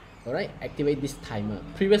 Alright, activate this timer.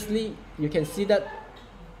 Previously you can see that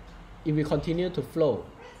it will continue to flow,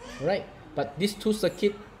 right? But these two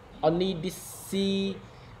circuit, only this C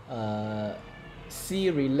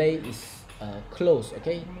relay is closed,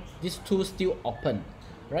 okay? These two still open,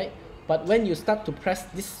 right? But when you start to press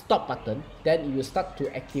this stop button, then it will start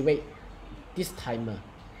to activate this timer,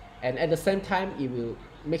 and at the same time it will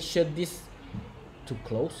make sure this to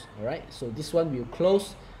close. Alright, so this one will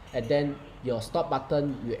close, and then your stop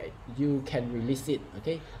button, you can release it.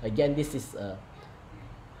 Okay, again, this is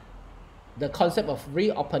the concept of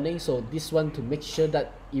reopening. So this one to make sure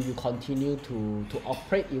that it will continue to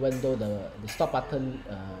operate even though the stop button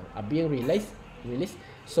are being released.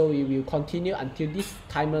 So it will continue until this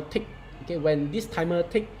timer tick. Okay, when this timer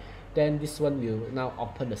tick, then this one will now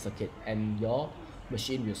open the circuit and your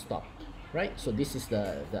machine will stop, right? So this is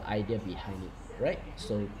the idea behind it, right?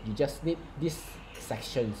 So you just need these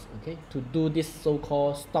sections, okay, to do this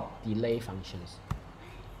so-called stop delay functions.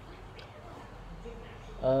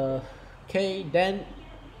 Okay, then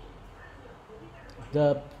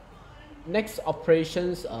the next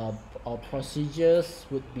operations or procedures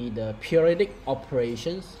would be the periodic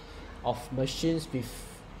operations of machines with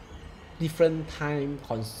different time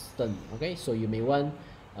constant. Okay, so you may want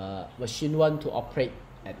machine 1 to operate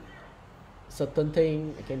at certain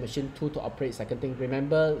thing, okay, machine 2 to operate second thing.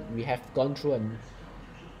 Remember, we have gone through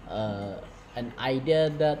an idea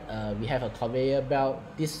that we have a conveyor belt.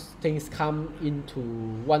 These things come into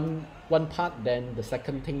one part, then the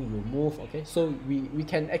second thing will move. Okay, so we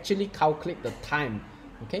can actually calculate the time,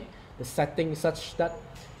 okay, the setting such that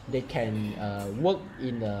they can work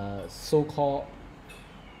in a so-called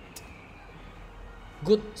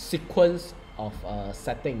good sequence of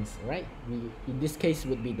settings, right? In this case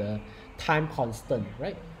would be the time constant,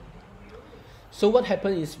 right? So what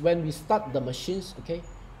happens is when we start the machines, okay,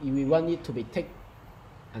 we want it to be tick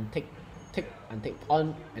and tick, tick and tick,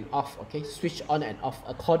 on and off, okay, switch on and off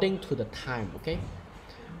according to the time, okay.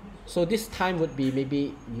 So this time would be,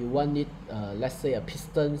 maybe you want it, let's say a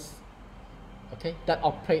pistons, okay, that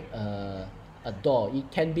operate a door. It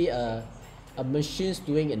can be a machines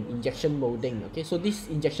doing an injection molding, okay. So this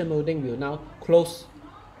injection molding will now close,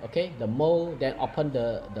 okay, the mold, then open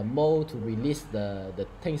the mold to release the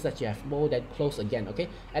things that you have mold, then close again, okay,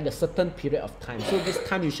 at a certain period of time. So this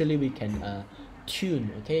time usually we can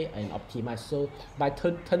tune, okay, and optimize. So by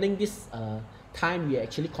turning this time, we are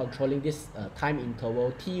actually controlling this time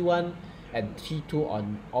interval T1 and T2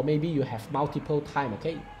 on, or maybe you have multiple time,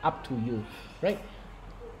 okay, up to you, right?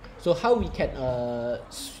 So how we can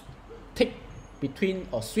tick between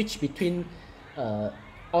or switch between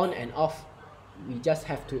on and off, we just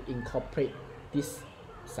have to incorporate these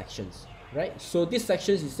sections, right? So these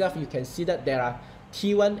sections itself, you can see that there are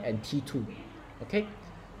T1 and T2, okay.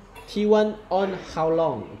 T1 on how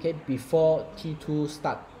long, okay, before T2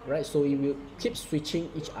 start, right? So it will keep switching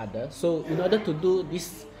each other. So in order to do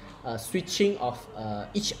this switching of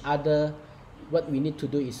each other, what we need to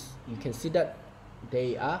do is, you can see that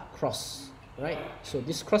they are cross, right? So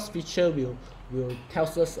this cross feature will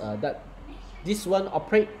tells us that this one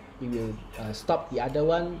operate, we will stop the other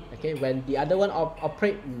one, okay. When the other one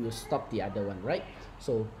operate, we will stop the other one, right?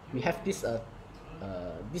 So we have this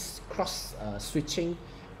this cross switching,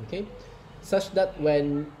 okay, such that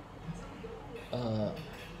when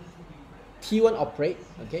T1 operate,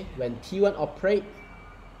 okay, when T1 operate,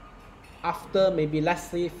 after maybe let's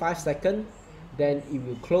say 5 seconds, then it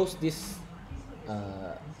will close this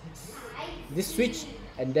this switch,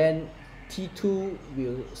 and then T2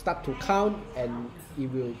 will start to count, and it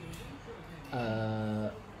will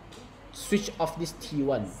switch off this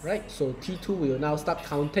T1, right? So T2 will now start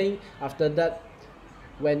counting. After that,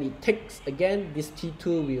 when it takes again, this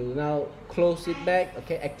T2 will now close it back,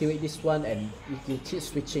 okay, activate this one, and it will keep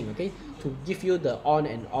switching, okay, to give you the on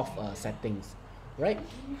and off settings, right?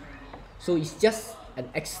 So it's just an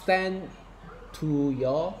extend to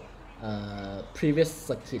your previous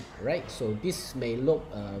circuit, right? So this may look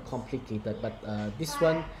complicated, but this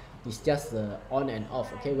one It's just on and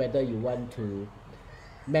off, okay, whether you want to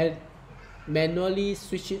manually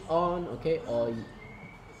switch it on, okay, or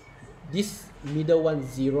this middle one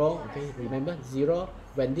 0, okay, remember 0,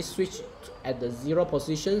 when this switch at the 0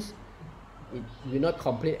 positions, it will not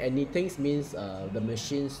complete anything, means the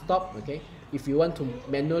machine stop, okay. If you want to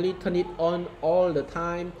manually turn it on all the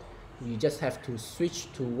time, you just have to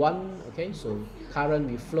switch to 1, okay, so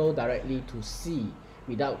current will flow directly to C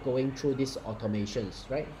without going through these automations,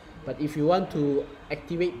 right? But if you want to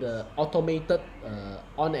activate the automated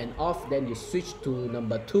on and off, then you switch to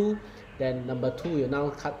number 2, then number 2 will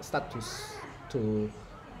now start to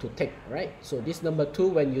take, right? So this number 2,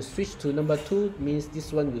 when you switch to number 2, means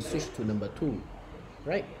this one will switch to number 2,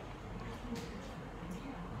 right?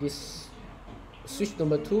 This switch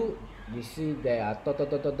number 2, you see there are dot,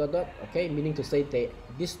 dot, dot, dot, dot, dot, okay, meaning to say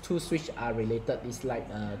these two switch are related. It's like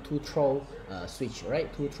a two-throw switch,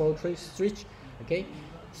 right? Two-throw switch, okay,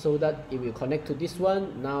 so that it will connect to this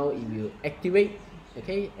one. Now it will activate,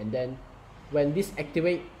 okay, and then when this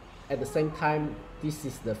activate, at the same time, this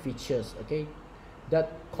is the features, okay,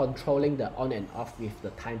 that controlling the on and off with the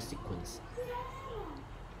time sequence.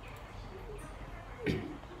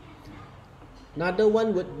 Another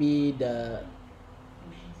one would be the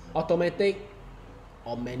automatic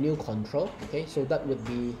or manual control, okay, so that would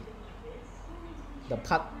be the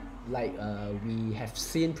part like we have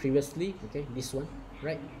seen previously, okay, this one,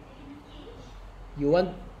 right? You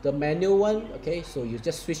want the manual one, okay, so you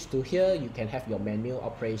just switch to here, you can have your manual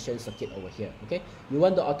operation circuit over here, okay. You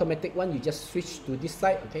want the automatic one, you just switch to this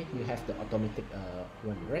side, okay, you have the automatic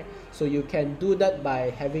one, right? So you can do that by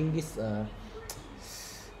having this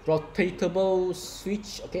rotatable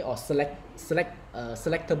switch, okay, or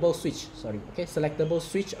selectable switch, sorry, okay, selectable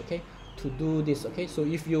switch, okay, to do this, okay. So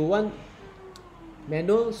if you want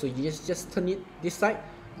manual, so you just turn it this side,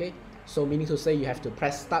 okay, so meaning to say you have to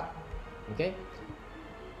press start, okay,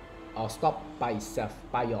 or stop by itself,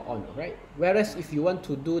 by your own, right? Whereas if you want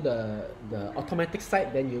to do the automatic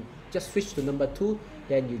side, then you just switch to number 2,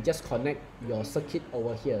 then you just connect your circuit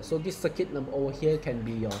over here. So this circuit number over here can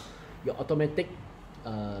be your automatic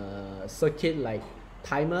circuit, like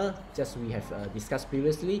timer, just we have discussed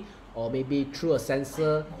previously, or maybe through a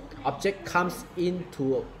sensor, object comes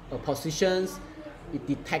into a positions, it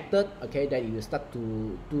detected, okay, then it will start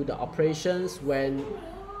to do the operations. When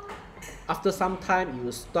after some time it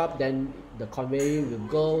will stop, then the conveyor will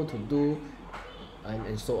go to do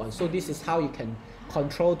and so on. So this is how you can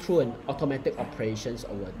control through an automatic operations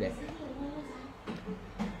over there.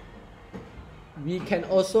 We can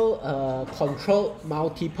also control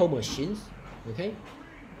multiple machines, okay,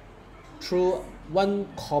 through one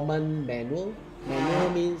common manual. Manual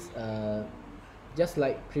means just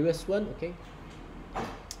like previous one, okay,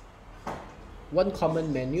 one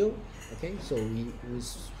common menu, okay, so we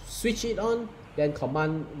switch it on, then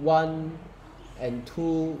command 1 and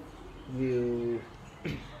 2 will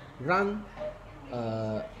run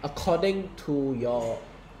according to your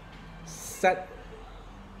set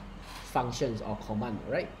functions or command,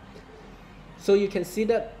 right? So you can see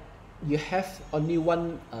that you have only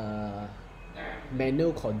one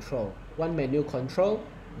manual control,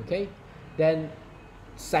 okay, then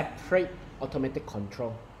separate automatic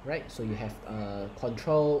control, right? So you have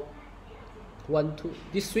control 1, 2,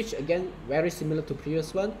 this switch again very similar to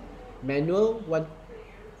previous one, manual 1,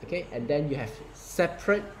 okay, and then you have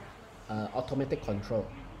separate automatic control,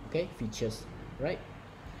 okay, features, right?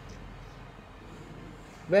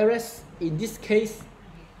 Whereas in this case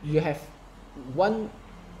you have one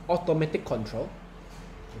automatic control,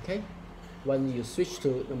 okay, when you switch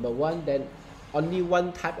to number 1, then only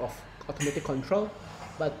one type of automatic control,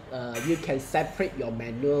 but you can separate your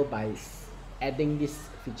manual by adding this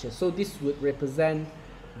feature. So this would represent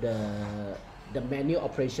the manual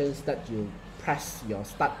operations that you press your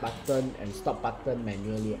start button and stop button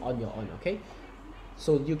manually on your own, okay.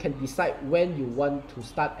 So you can decide when you want to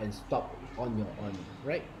start and stop on your own,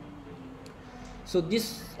 right? So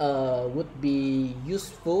this would be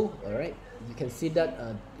useful, all right. You can see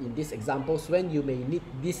that in these examples, when you may need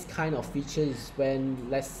this kind of features, when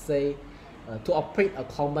let's say to operate a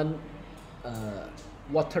common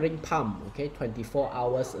watering pump, okay, 24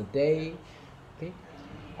 hours a day, okay,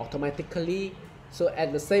 automatically. So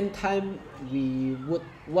at the same time we would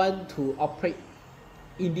want to operate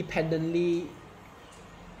independently,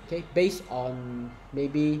 okay, based on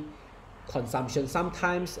maybe consumption.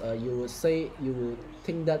 Sometimes you would say, you would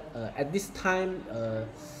think that at this time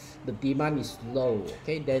the demand is low,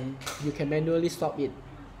 okay, then you can manually stop it,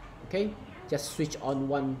 okay, just switch on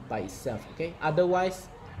one by itself, okay. Otherwise,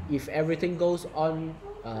 if everything goes on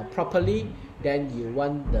properly, then you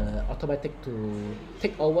want the automatic to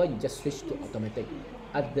take over, you just switch to automatic.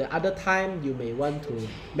 At the other time, you may want to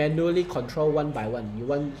manually control one by one. You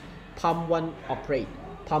want pump 1 operate,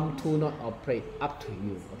 pump 2 not operate, up to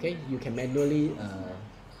you. Okay, you can manually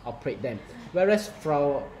operate them. Whereas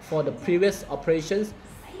for the previous operations,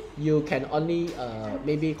 you can only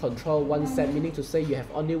maybe control one set, meaning to say you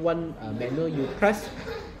have only one manual, you press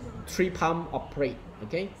 3 pump operate.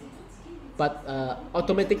 Okay, but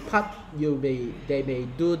automatic part, they may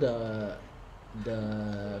do the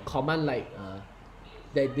command like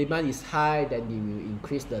the demand is high, then you will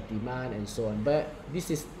increase the demand and so on. But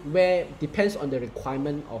this is where depends on the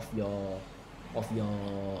requirement of your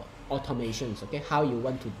automations. Okay, how you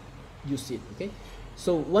want to use it. Okay,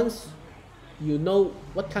 so once you know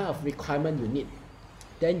what kind of requirement you need,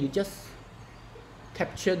 then you just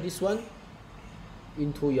capture this one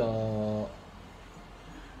into your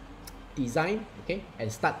design, okay,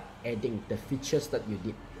 and start adding the features that you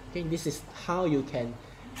did. Okay, this is how you can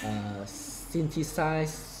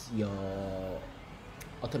synthesize your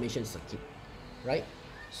automation circuit, right?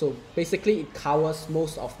 So basically it covers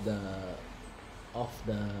most of the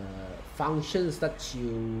functions that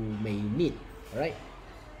you may need, right?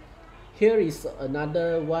 Here is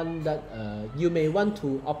another one that you may want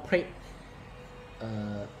to operate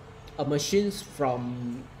a machines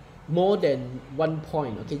from more than one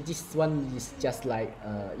point. Okay, this one is just like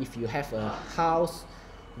if you have a house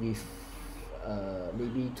with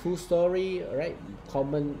maybe 2-story, right?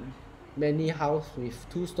 Many house with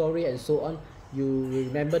 2-story and so on. You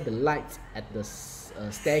remember the lights at the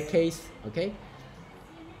staircase. Okay,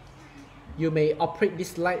 you may operate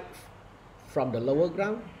this light from the lower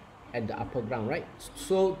ground and the upper ground, right?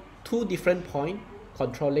 So 2 different points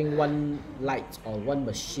controlling one light or one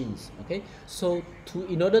machines. Okay, so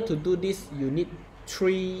in order to do this, you need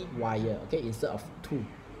 3 wire, okay, instead of 2.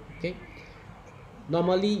 Okay,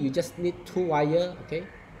 normally you just need 2 wire. Okay,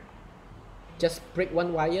 just break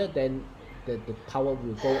 1 wire, then the power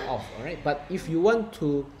will go off. All right, but if you want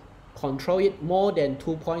to control it more than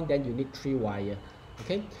 2 points, then you need 3 wire.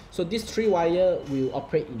 Okay, so this 3 wire will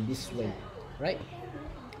operate in this way, right?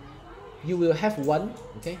 You will have one,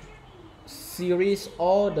 okay, series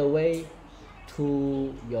all the way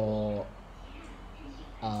to your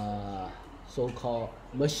so-called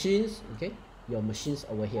machines. Okay, your machines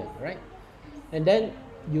over here, right? And then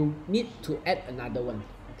you need to add another one,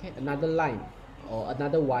 okay, another line or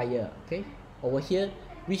another wire, okay, over here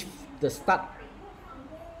with the start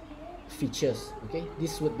features. Okay,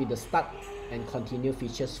 this would be the start and continue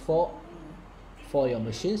features for your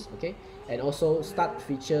machines. Okay, and also start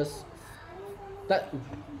features that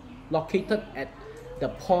located at the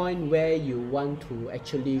point where you want to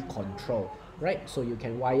actually control, right? So you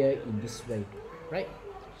can wire in this way, right?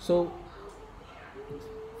 So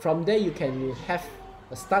from there you can have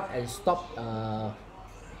a start and stop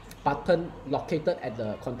button located at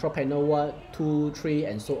the control panel 1, 2, 3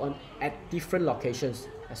 and so on at different locations,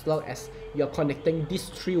 as long as you're connecting these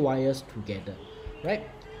 3 wires together, right?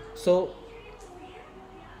 So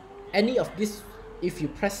any of this, if you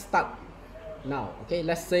press start now, okay,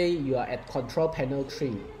 let's say you are at control panel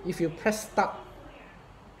 3, if you press start,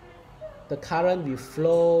 the current will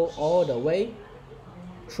flow all the way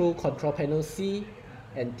through control panel C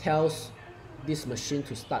and tells this machine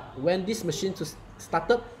to start. When this machine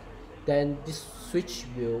started, then this switch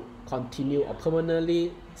will continue or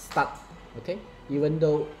permanently start, okay, even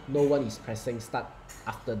though no one is pressing start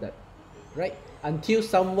after that, right? Until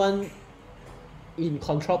someone in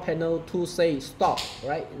control panel 2 say stop,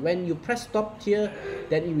 right? When you press stop here,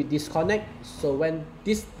 then it will disconnect. So when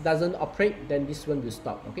this doesn't operate, then this one will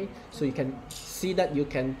stop. Okay, so you can see that you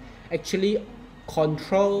can actually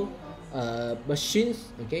control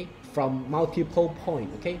machines, okay, from multiple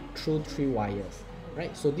points, okay, through 3 wires,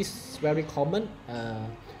 right? So this is very common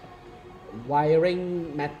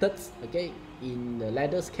wiring methods, okay, in the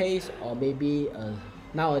ladder's case, or maybe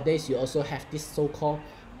nowadays you also have this so-called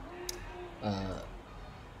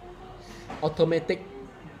automatic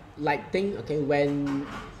lighting. Okay, when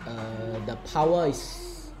the power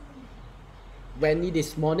is, when it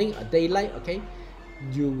is morning or daylight, okay,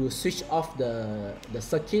 you will switch off the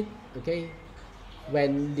circuit. Okay,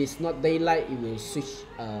 when it's not daylight, it will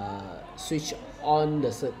switch on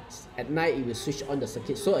at night it will switch on the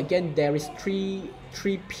circuit. So again, there is three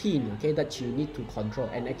pin, okay, that you need to control,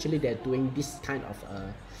 and actually they're doing this kind of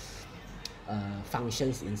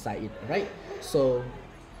functions inside it, right? So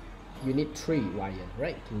you need 3 wire,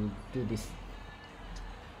 right, to do this.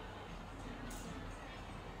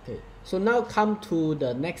 Okay, so now come to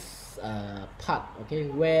the next part, okay,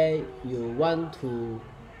 where you want to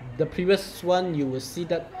the previous one you will see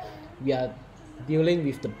that we are dealing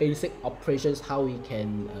with the basic operations, how we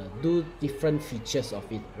can do different features of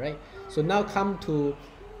it, right? So now come to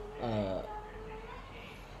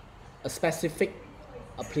a specific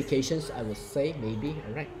applications, I would say, maybe.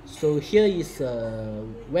 All right, so here is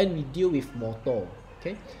when we deal with motor.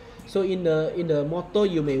 Okay, so in the motor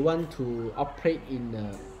you may want to operate in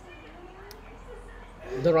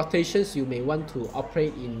the rotations, you may want to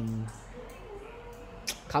operate in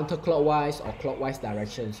counterclockwise or clockwise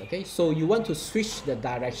directions. Okay, so you want to switch the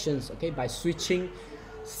directions, okay, by switching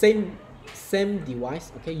same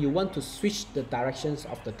device. Okay, you want to switch the directions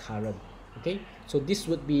of the current. Okay, so this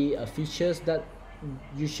would be features that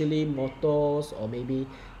usually motors or maybe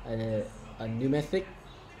a pneumatic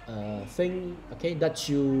thing, okay, that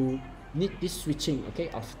you need this switching, okay,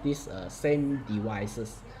 of these same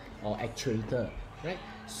devices or actuator, right?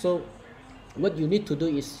 So what you need to do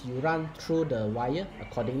is you run through the wire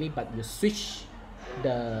accordingly, but you switch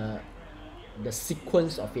the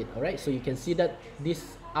sequence of it. All right, so you can see that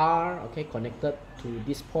this R, okay, connected to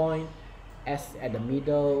this point, S at the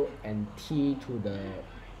middle, and T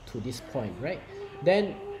to this point, right?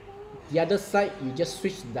 Then the other side you just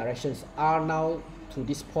switch directions, R now to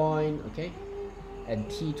this point, okay, and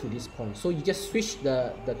T to this point. So you just switch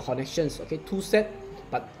the connections, okay, two set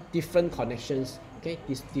but different connections, okay,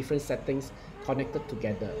 these different settings connected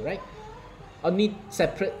together, right? Only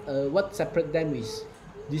separate what separate them is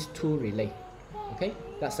these two relay, okay,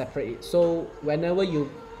 that separate it. So whenever you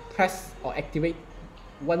press or activate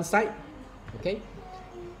one side, okay,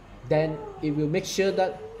 then it will make sure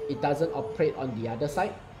that it doesn't operate on the other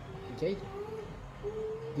side. Okay,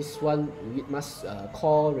 this one it must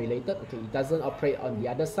call related, okay, it doesn't operate on the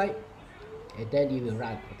other side, and then it will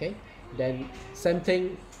run. Okay, then same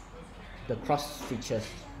thing, the cross features,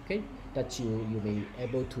 okay, that you may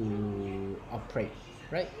able to operate,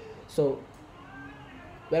 right? So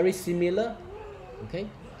very similar, okay,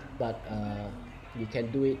 but you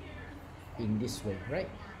can do it in this way, right?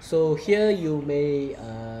 So here you may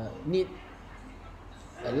need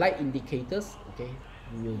light indicators, okay,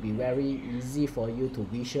 it will be very easy for you to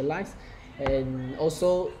visualize. And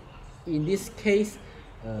also in this case,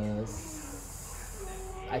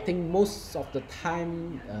 I think most of the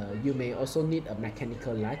time you may also need a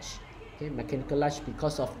mechanical latch, okay, mechanical latch,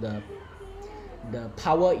 because of the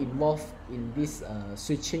power involved in this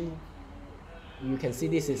switching. You can see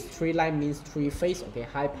this is 3 line, means 3 phase, okay,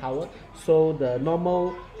 high power. So the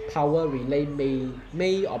normal power relay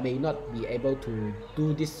may or may not be able to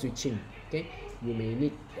do this switching. Okay, you may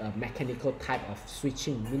need a mechanical type of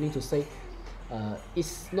switching, meaning to say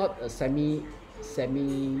it's not a semi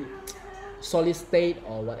solid state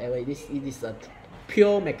or whatever it is a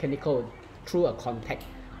pure mechanical through a contact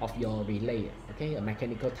of your relay, okay, a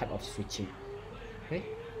mechanical type of switching. Okay,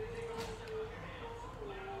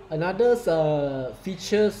 another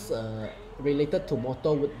features related to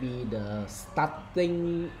motor would be the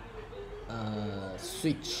starting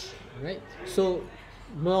switch, right? So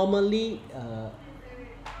normally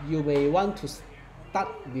you may want to start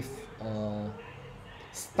with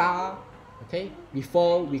star, okay,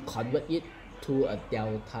 before we convert it to a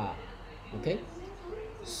delta. Okay,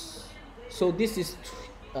 so this is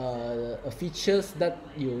a features that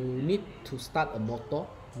you need to start a motor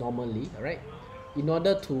normally, right, in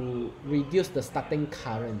order to reduce the starting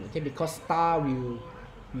current, okay, because star will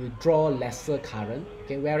draw lesser current,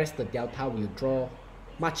 okay, whereas the delta will draw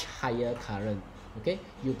much higher current. Okay,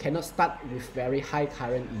 you cannot start with very high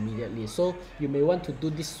current immediately, so you may want to do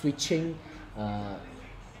this switching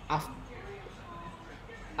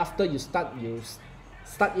after you start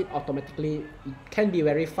it automatically. It can be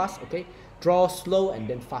very fast, okay, draw slow and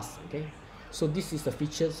then fast. Okay, so this is the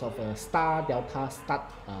features of a star delta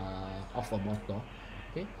start of a motor.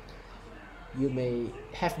 Okay, you may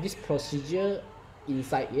have this procedure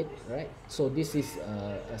inside it, right? So this is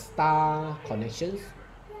a star connections.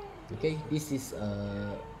 Okay, this is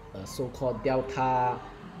a so-called delta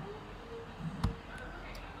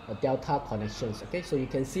connections. Okay, so you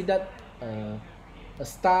can see that a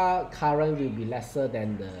star current will be lesser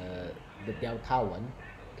than the delta one.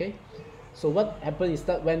 Okay, so what happens is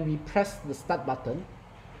that when we press the start button,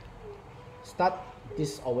 start,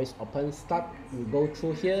 this always open, start, we go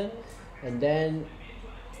through here, and then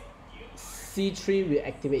C3 will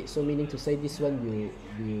activate, so meaning to say this one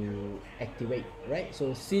will activate, right?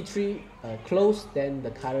 So C3 close, then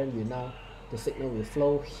the current will now, the signal will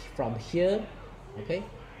flow from here, okay,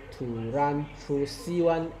 to run through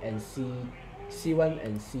C1 and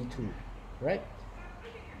C2, right?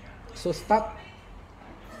 So start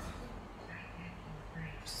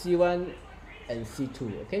C1 and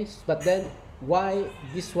C2, okay, but then why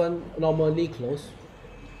this one normally close.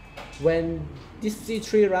 When this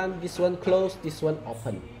C3 run, this one close, this one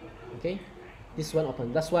open. Okay, this one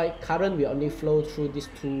open. That's why current will only flow through these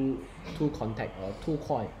two contact or two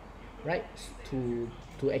coil, right? To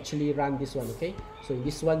actually run this one. Okay, so in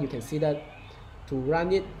this one you can see that to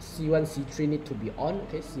run it, C1 C3 need to be on.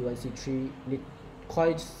 Okay, C1 C3 need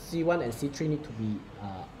coil C1 and C3 need to be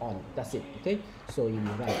on. That's it. Okay, so you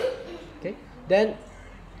will run. Okay, then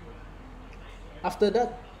after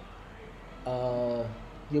that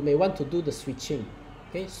you may want to do the switching.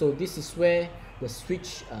 Okay, so this is where the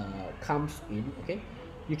switch comes in. Okay,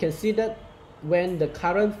 you can see that when the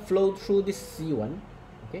current flow through this C1,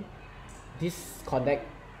 okay, this connect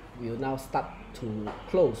will now start to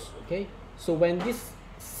close. Okay, so when this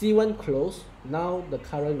C1 close, now the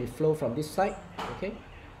current will flow from this side, okay,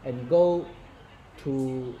 and go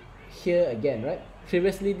to here again, right?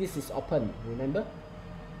 Previously this is open, remember?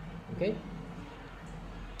 Okay,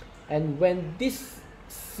 and when this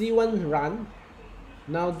C1 run,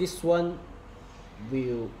 now this one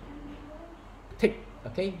will tick.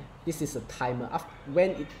 Okay, this is a timer. After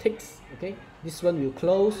when it ticks, okay, this one will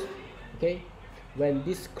close. Okay, when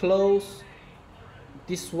this close,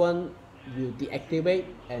 this one will deactivate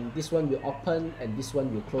and this one will open and this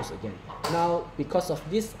one will close again. Now because of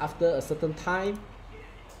this, after a certain time,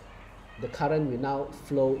 the current will now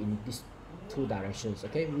flow in these two directions.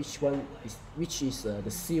 Okay, which is the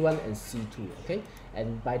C1 and C2. Okay,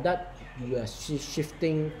 and by that you are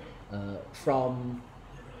shifting from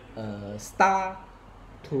star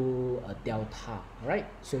to a delta, right?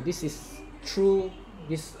 So this is through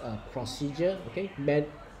this procedure. Okay,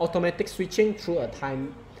 automatic switching through a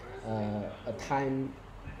time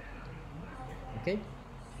okay,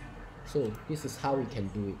 so this is how we can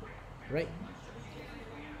do it, right?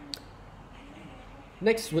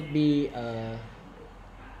 Next would be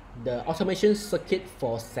the automation circuit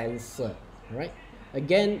for sensor, right?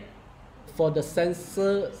 Again, for the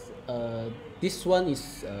sensor, this one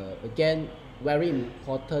is again very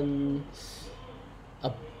important,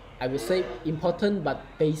 I would say important but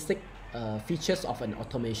basic features of an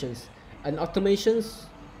automations. An automations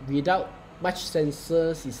without much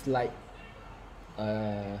sensors is like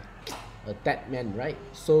a dead man, right?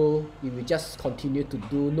 So it will just continue to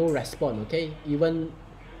do no response. Okay, even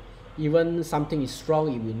something is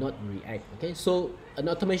wrong, it will not react. Okay, so an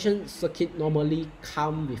automation circuit normally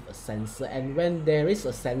come with a sensor, and when there is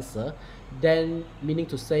a sensor, then meaning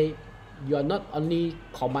to say you are not only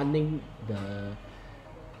commanding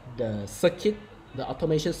the circuit, the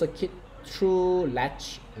automation circuit through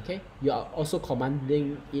latch. Okay, you are also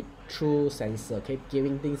commanding it through sensor. Okay,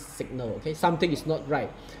 giving this signal. Okay, something is not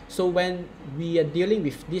right. So when we are dealing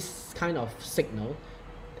with this kind of signal,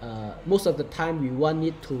 most of the time we want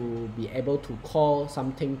it to be able to call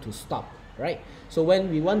something to stop, right? So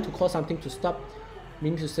when we want to call something to stop,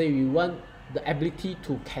 meaning to say we want the ability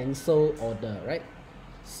to cancel order, right?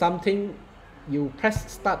 Something, you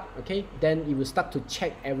press start, okay, then it will start to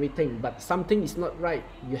check everything, but something is not right,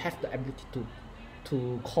 you have the ability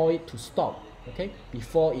to call it to stop, okay,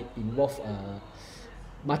 before it involves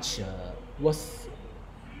much worse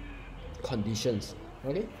conditions.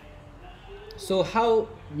 Okay, so how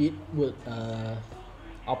it would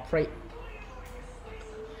operate.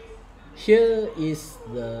 Here is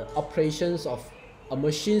the operations of a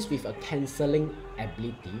machines with a cancelling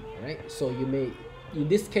ability, right? So you may, in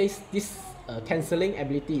this case, this cancelling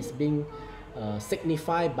ability is being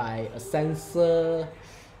signified by a sensor.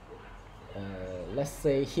 Let's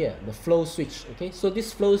say here the flow switch. Okay, so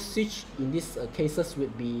this flow switch in these cases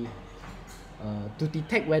would be to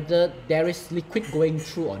detect whether there is liquid going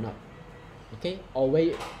through or not. Okay, or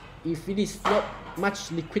if it is not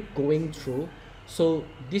much liquid going through, so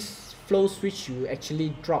this flow switch will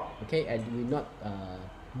actually drop, okay, and will not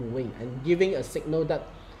moving, and giving a signal that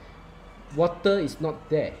water is not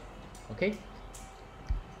there. Okay,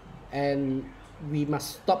 and we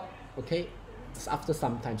must stop, okay, after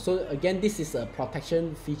some time. So again, this is a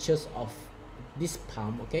protection features of this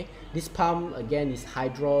pump. Okay, this pump again is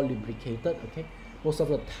hydro lubricated. Okay, most of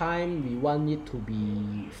the time we want it to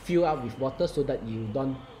be filled up with water so that you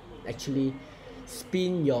don't actually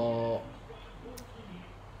spin the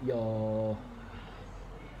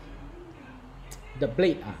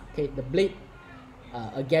blade, okay, the blade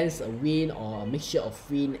against a wind or a mixture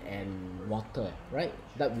of wind and water, right?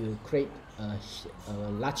 That will create a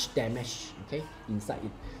large damage, okay, inside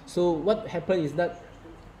it. So what happens is that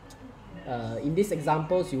in these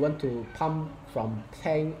examples, you want to pump from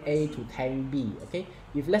tank A to tank B. Okay,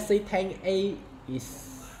 if let's say tank A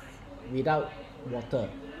is without water,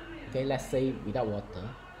 okay, let's say without water,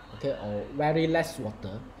 okay, or very less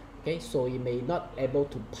water, okay, so you may not able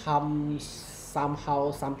to pump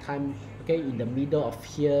somehow, sometime, okay, in the middle of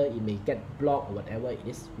here it may get blocked or whatever it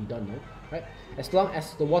is, we don't know, right? As long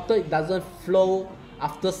as the water doesn't flow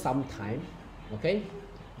after some time, okay,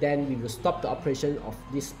 then we will stop the operation of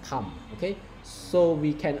this pump, okay? So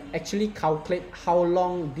we can actually calculate how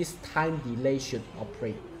long this time delay should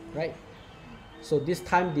operate, right? So this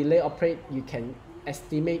time delay operate, you can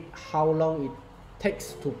estimate how long it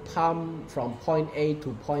takes to pump from point A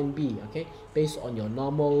to point B, okay, based on your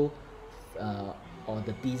normal or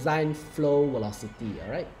the design flow velocity,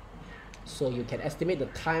 all right? So you can estimate the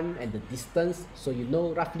time and the distance, so you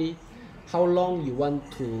know roughly how long you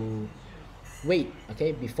want to wait,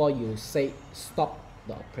 okay, before you say stop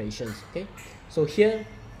the operations, okay? So here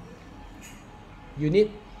you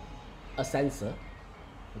need a sensor,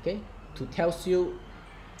 okay, to tells you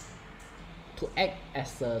to act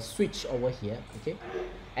as a switch over here, okay,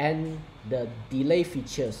 and the delay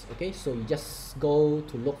features, okay. So you just go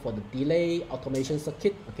to look for the delay automation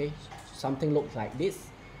circuit, okay, something looks like this,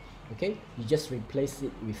 okay. You just replace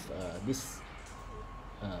it with this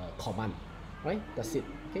command, right? That's it,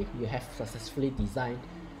 okay. You have successfully designed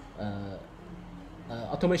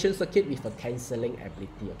automation circuit with a cancelling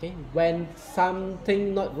ability, okay. When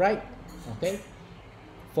something not right, okay,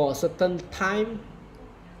 for a certain time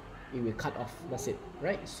it will cut off, that's it,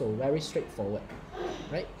 right? So very straightforward,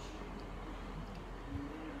 right?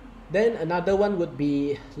 Then another one would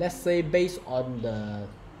be, let's say, based on the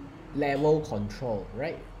level control,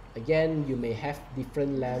 right? Again, you may have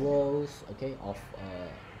different levels, okay, of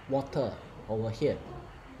water over here,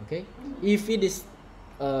 okay. If it is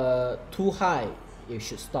too high, it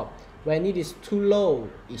should stop. When it is too low,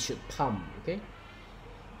 it should pump, okay.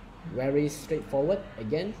 Very straightforward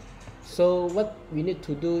again. So what we need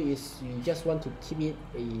to do is you just want to keep it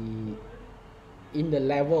in the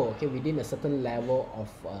level, okay, within a certain level of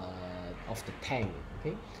the tank,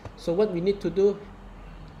 okay. So what we need to do,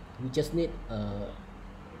 we just need a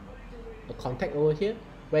contact over here.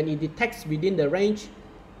 When it detects within the range,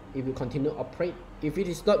 it will continue operate. If it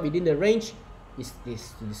is not within the range, it's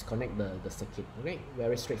this to disconnect the circuit, okay.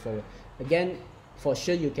 Very straightforward. Again, for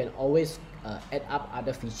sure you can always add up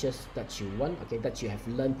other features that you want, okay, that you have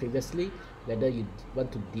learned previously, whether you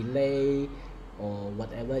want to delay or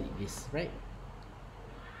whatever it is, right?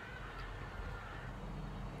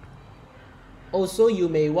 Also, you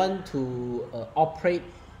may want to operate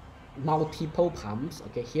multiple pumps,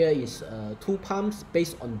 okay. Here is 2 pumps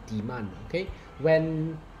based on demand, okay.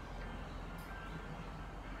 When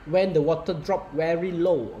the water drop very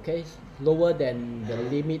low, okay, lower than the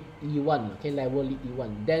limit E1, okay, level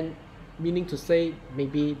E1, then meaning to say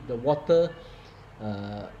maybe the water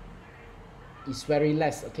is very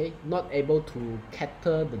less, okay, not able to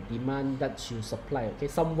cater the demand that you supply, okay.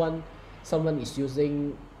 Someone is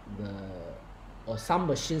using or some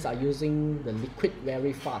machines are using the liquid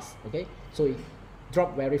very fast, okay, so it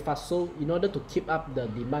drop very fast. So in order to keep up the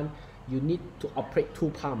demand, you need to operate 2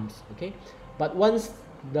 pumps, okay. But once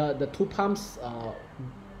the 2 pumps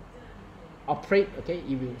operate, okay,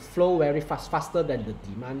 it will flow very faster than the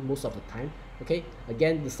demand most of the time, okay.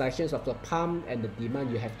 Again, the sections of the pump and the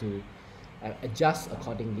demand you have to adjust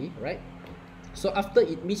accordingly, right? So after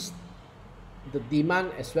it meets the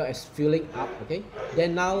demand as well as filling up, okay,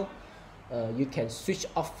 then now you can switch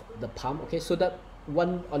off the pump, okay, so that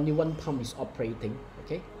only one pump is operating,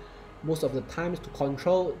 okay, most of the times, to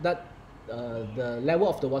control that the level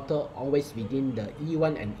of the water always within the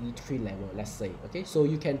E1 and E3 level, let's say, okay. So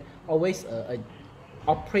you can always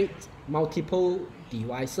operate multiple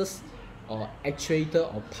devices or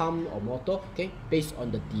actuator or pump or motor, okay, based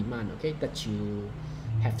on the demand, okay, that you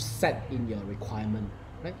have set in your requirement,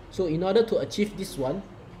 right? So in order to achieve this one,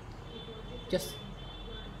 just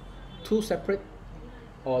 2 separate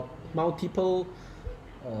or multiple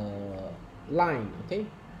line, okay.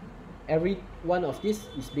 Every one of these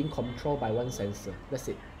is being controlled by one sensor. That's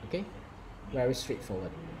it, okay. Very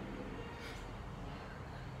straightforward.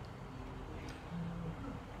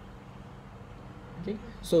 Okay,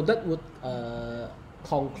 so that would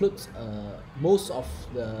conclude most of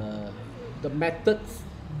the methods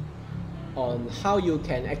on how you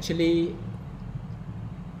can actually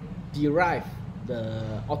derive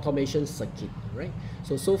the automation circuit, right?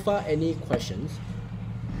 So far, any questions?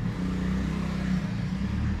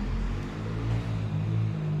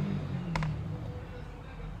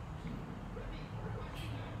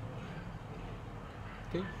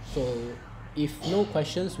 Okay, so if no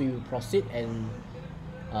questions, we will proceed, and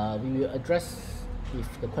we will address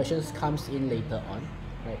if the questions comes in later on,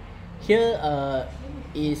 right? Here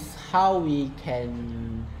is how we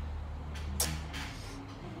can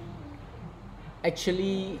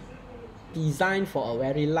actually designed for a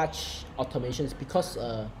very large automations, because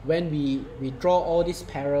when we draw all this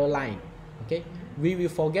parallel line, okay, we will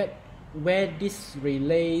forget where this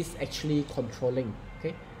relay is actually controlling.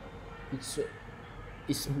 Okay,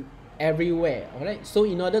 it's everywhere. All right, so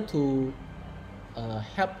in order to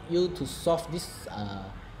help you to solve this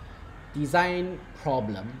design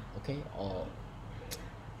problem, okay, or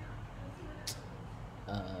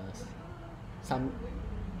some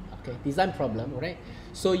design problem, right?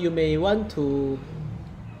 So you may want to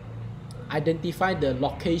identify the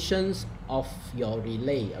locations of your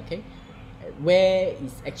relay, okay, where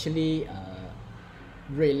it's actually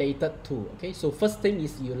related to. Okay, so first thing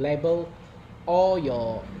is you label all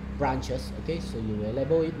your branches. Okay, so you will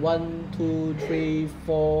label it 1, 2, 3,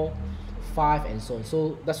 4, 5, and so on.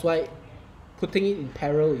 So that's why putting it in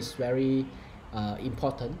parallel is very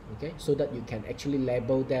important. Okay, so that you can actually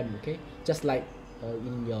label them. Okay, just like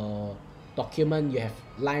in your document you have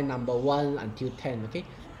line number 1 until 10. Okay,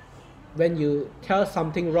 when you tell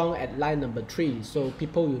something wrong at line number 3, so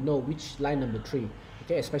people will know which line number 3.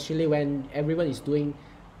 Okay, especially when everyone is doing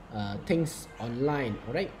things online.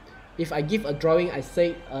 All right, if I give a drawing, I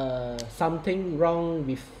say something wrong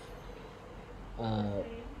with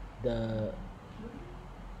the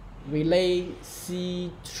relay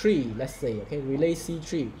C3, let's say. Okay, relay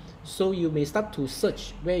C3, so you may start to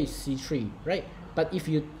search where is C3, right? But if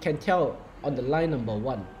you can tell on the line number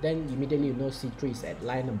 1, then immediately you know C3 is at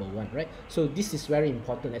line number 1, right? So this is very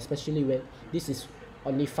important, especially when this is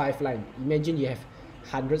only 5 lines. Imagine you have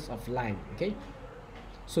hundreds of lines. Okay,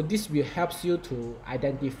 so this will helps you to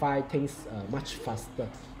identify things much faster,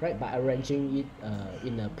 right, by arranging it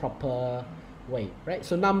in a proper way, right?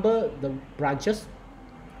 So number the branches,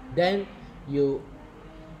 then you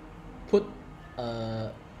put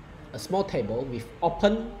a small table with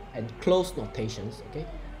open and close notations. Okay,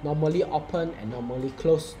 normally open and normally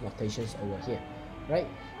close notations over here, right?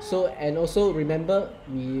 So, and also remember,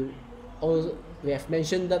 we have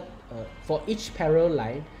mentioned that for each parallel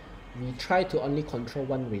line we try to only control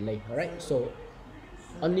one relay. All right, so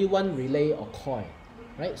only one relay or coil,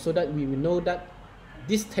 right? So that we will know that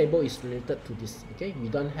this table is related to this. Okay, we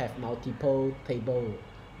don't have multiple table,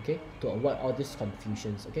 okay, to avoid all these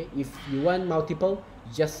confusions. Okay, if you want multiple,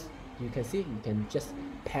 you can see you can just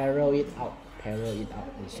parallel it out, and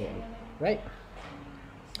so on, right?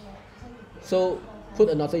 So put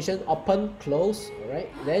a notation open, close. All right,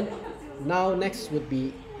 then now next would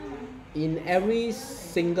be in every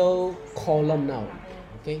single column now.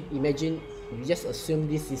 Okay, imagine you just assume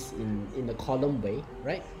this is in the column way,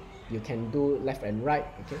 right? You can do left and right.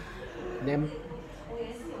 Okay, then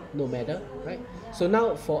no matter, right? So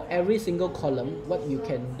now for every single column, what you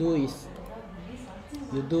can do is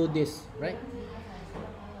you do this, right?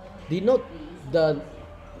 Denote the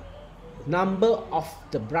number of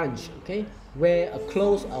the branch, okay, where a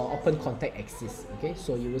close or open contact exists. Okay,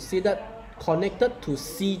 so you will see that connected to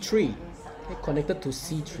C3, okay, connected to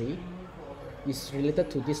C3 is related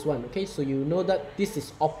to this one. Okay, so you know that this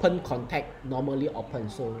is open contact, normally open,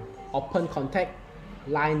 so open contact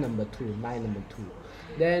line number 2,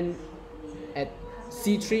 then at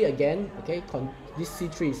C3 again. Okay, this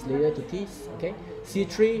C3 is related to this. Okay,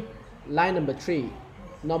 C3 line number 3,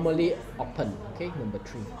 normally open. Okay, number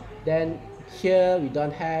 3. Then here we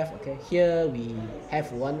don't have. Okay, here we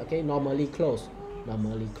have one. Okay, normally close.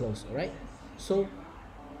 All right, so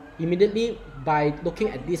immediately by looking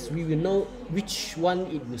at this, we will know which one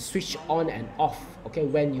it will switch on and off. Okay,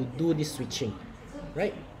 when you do this switching,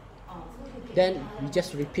 right? Then we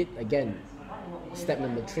just repeat again step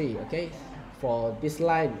number 3. Okay, for this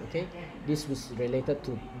line, okay, this was related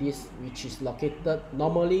to this, which is located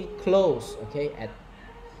normally close. Okay, at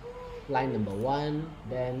line number 1.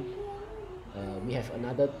 Then we have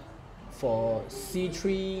another for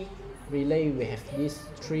C3 relay. We have these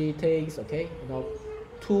 3 things. Okay, now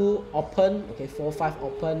 2 open. Okay, 4, 5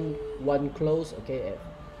 open, 1 close. Okay,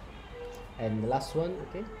 and the last one.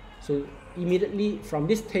 Okay, so immediately from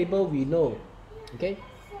this table we know, okay,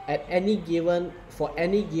 at any given, for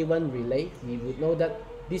any given relay, we would know that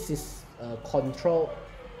this is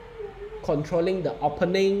controlling the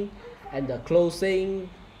opening and the closing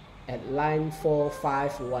at line 4,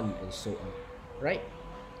 5, 1, and so on, right?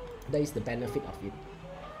 That is the benefit of it.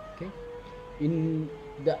 Okay, in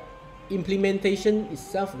the implementation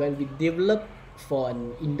itself, when we develop for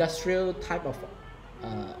an industrial type of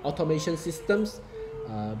automation systems,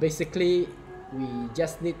 basically we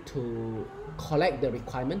just need to collect the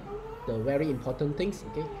requirement, the very important things.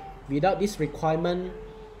 Okay, without this requirement,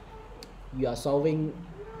 you are solving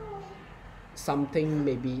something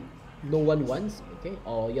maybe no one wants, okay,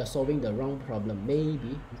 or you're solving the wrong problem,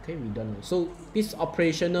 maybe, okay, we don't know. So this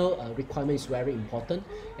operational requirement is very important,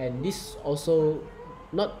 and this also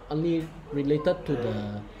not only related to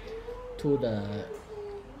the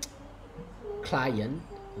client,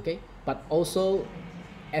 okay, but also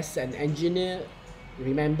as an engineer,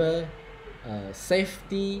 remember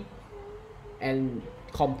safety and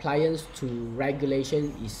compliance to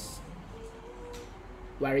regulation is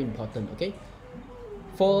very important, okay.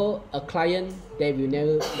 For a client, they will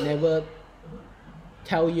never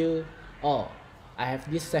tell you, oh, I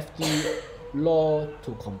have this safety law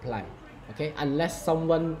to comply, okay, unless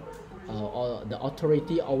someone or the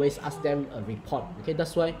authority always ask them a report, okay.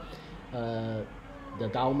 That's why the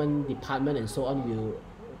government department and so on will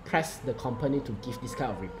press the company to give this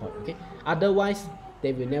kind of report, okay. Otherwise,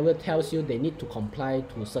 they will never tell you they need to comply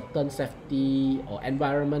to certain safety or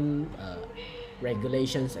environment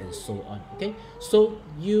regulations and so on, okay. So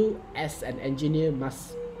you as an engineer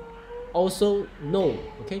must also know,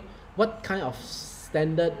 okay, what kind of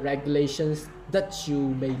standard regulations that you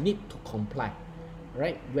may need to comply,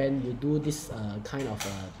 right, when you do this kind of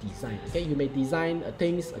design, okay. You may design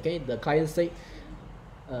things, okay, the client say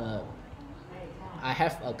I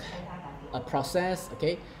have a process,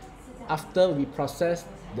 okay, after we process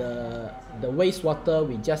the wastewater,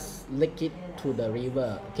 we just leak it to the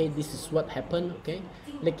river, okay. This is what happened, okay.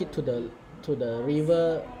 Leak it to the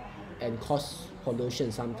river and cause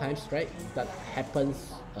pollution sometimes, right. That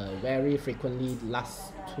happens very frequently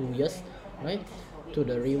last 2 years, right, to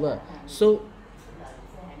the river. So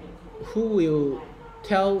who will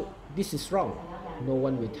tell this is wrong? No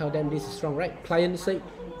one will tell them this is wrong, right. Client say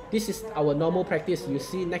this is our normal practice, you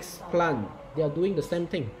see next plant they are doing the same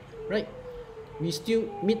thing, right. We still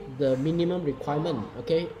meet the minimum requirement,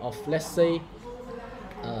 okay, of, let's say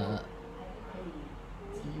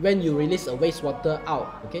when you release a wastewater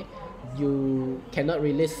out, okay, you cannot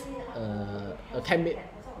release a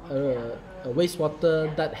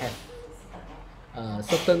wastewater that have a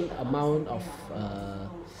certain amount of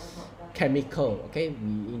chemical, okay,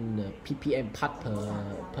 in the ppm, part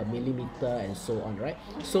per millimeter and so on, right.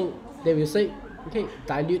 So they will say, okay,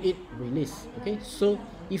 dilute it, release, okay. So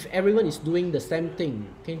if everyone is doing the same thing,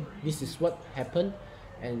 okay, this is what happened,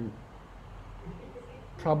 and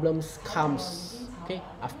problems comes, okay,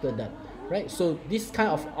 after that, right. So this kind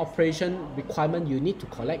of operation requirement you need to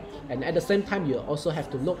collect, and at the same time you also have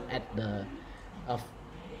to look at the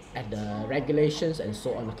regulations and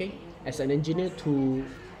so on, okay, as an engineer to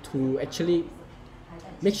actually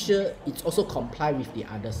make sure it's also comply with the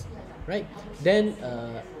others, right. Then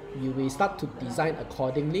you will start to design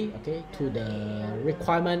accordingly, okay, to the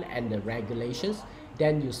requirement and the regulations.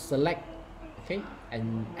 Then you select, okay,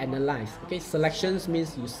 and analyze, okay. Selections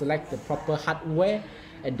means you select the proper hardware,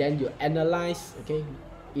 and then you analyze, okay.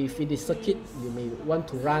 If it is circuit, you may want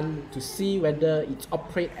to run to see whether it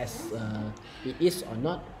operates as it is or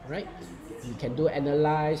not, right. You can do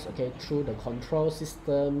analyze, okay, through the control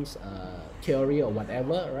systems theory or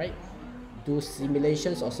whatever, right. Do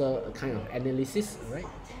simulations, also a kind of analysis, right,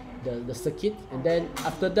 the circuit. And then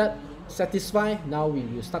after that, satisfy, now we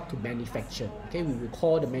will start to manufacture, okay. We will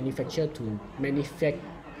call the manufacturer to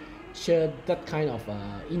manufacture that kind of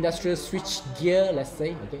industrial switch gear, let's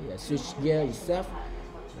say, okay, the switch gear itself,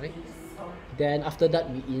 right. Then after that,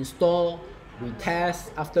 we install, we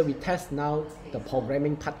test. After we test, now the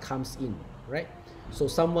programming part comes in, right. So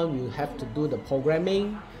someone will have to do the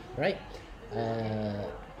programming, right,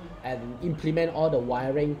 and implement all the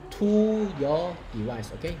wiring to your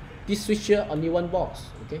device, okay. This switch here only one box,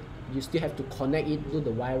 okay. You still have to connect it, do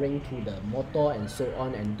the wiring to the motor and so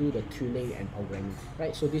on, and do the tuning and programming,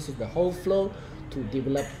 right. So this is the whole flow to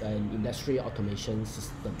develop an industrial automation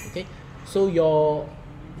system, okay. So your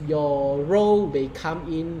role may come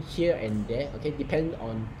in here and there, okay, depend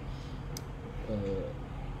on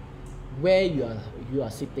where you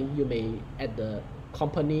are sitting. You may at the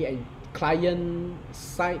company and client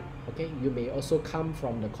side, okay. You may also come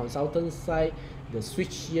from the consultant side, the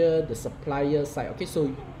switchgear, the supplier side, okay.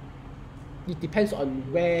 So it depends on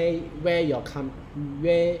where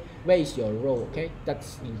is your role, okay.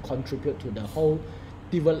 That's you contribute to the whole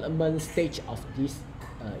development stage of this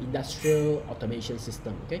industrial automation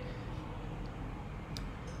system, okay.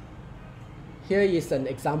 Here is an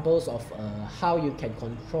examples of how you can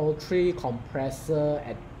control 3 compressor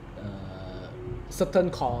at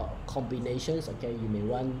certain combinations, okay. You may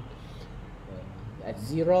want at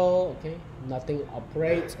 0, okay, nothing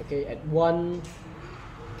operates, okay. At 1,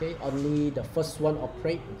 okay, only the first one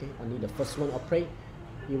operate, okay, only the first one operate,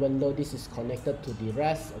 even though this is connected to the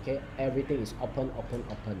rest, okay. Everything is open,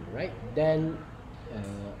 right. Then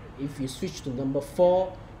if you switch to number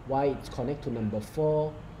 4, why it's connect to number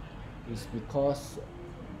 4 is because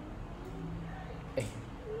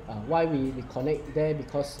why we connect there,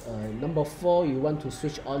 because number 4 you want to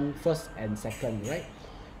switch on first and second, right?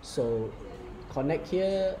 So connect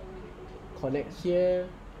here, okay,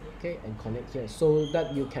 and connect here, so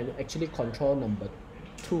that you can actually control number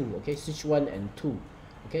 2, okay, switch 1 and 2,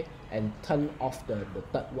 okay, and turn off the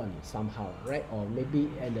third one somehow, right? Or maybe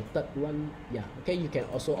and the third one, yeah, okay, you can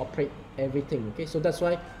also operate everything, okay. So that's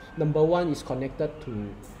why number 1 is connected to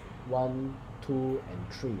 1, 2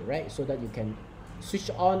 and 3, right? So that you can switch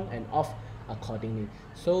on and off accordingly.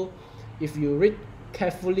 So if you read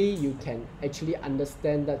carefully, you can actually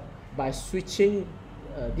understand that by switching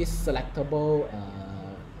this selectable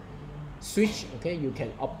switch, okay, you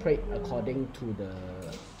can operate according to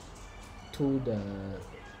the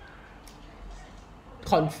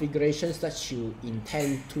configurations that you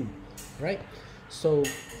intend to, right? So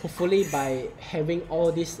hopefully by having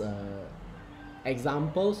all these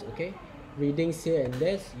examples, okay, readings here and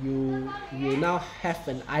there, you now have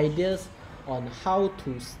an ideas on how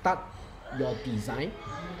to start your design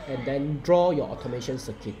and then draw your automation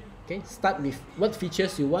circuit. Okay, start with what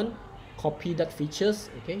features you want, copy that features,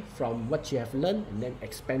 okay, from what you have learned, and then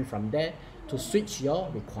expand from there to switch your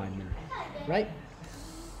requirement, right?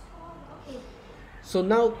 So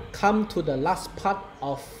now come to the last part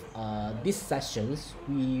of these sessions.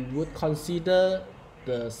 We would consider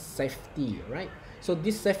the safety, right? So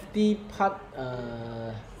this safety part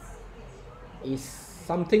is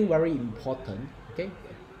something very important, okay.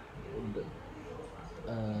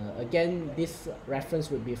 Again, this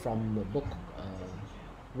reference would be from the book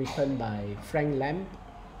written by Frank Lamb,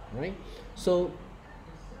 right? So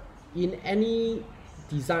in any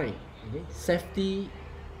design, okay, safety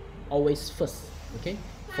always first, okay,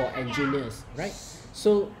 for engineers, right?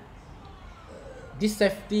 So this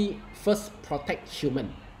safety first protect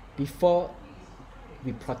human before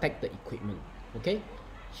we protect the equipment, okay.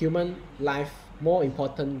 Human life more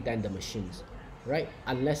important than the machines, right?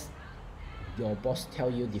 Unless your boss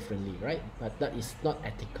tell you differently, right? But that is not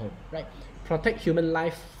ethical, right? Protect human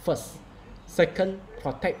life first. Second,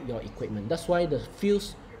 protect your equipment. That's why the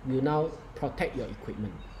fields will now protect your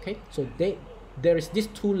equipment, okay. So there is this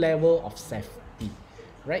 2 level of safety,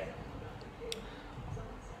 right?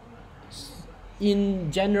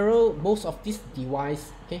 In general, most of these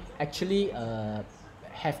devices, okay, actually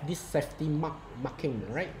have this safety marking,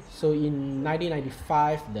 right? So in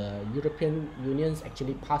 1995, the European Union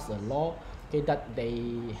actually passed a law, okay, that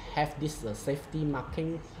they have this safety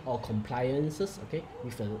marking or compliances, okay,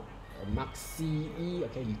 with a mark CE,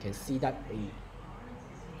 okay. You can see that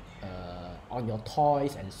on your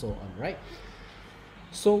toys and so on, right?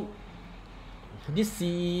 So these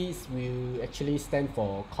CEs will actually stand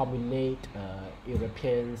for Community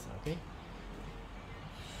Europeans, okay.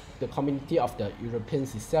 The community of the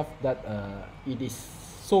Europeans itself, that it is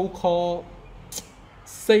so-called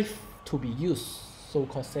safe to be used,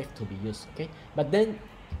 okay. But then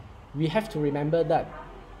we have to remember that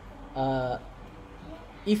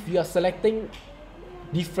if you are selecting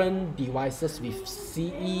different devices with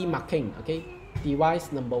CE marking, okay,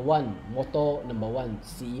 device number 1, motor number 1,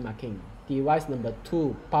 CE marking, device number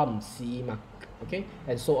 2, pump, CE mark, okay,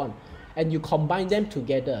 and so on, and you combine them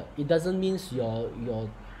together, it doesn't mean your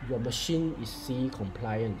machine is CE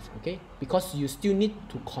compliant, okay, because you still need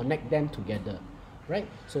to connect them together, right?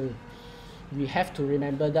 So we have to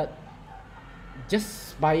remember that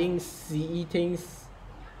just buying CE things,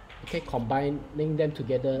 okay, combining them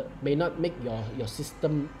together may not make your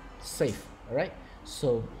system safe, right?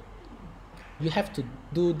 So you have to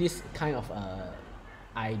do this kind of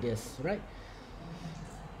ideas, right?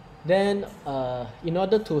 Then in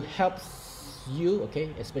order to help you,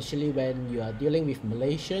 okay, especially when you are dealing with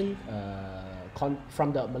Malaysian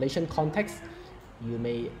from the Malaysian context, you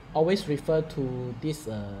may always refer to this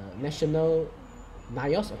national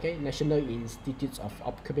NIOS, okay, National Institutes of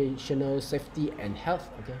Occupational Safety and Health,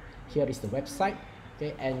 okay. Here is the website,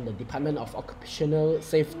 okay, and the Department of Occupational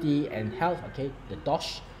Safety and Health, okay, the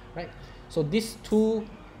DOSH, right? So these two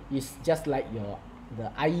is just like the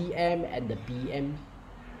IEM and the BM.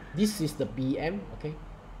 This is the BM, okay,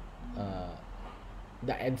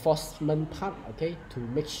 the enforcement part, okay, to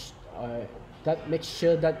make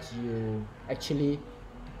sure that you actually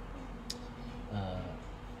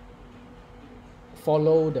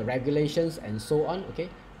follow the regulations and so on, okay.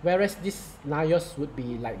 Whereas this NIOS would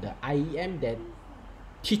be like the IEM that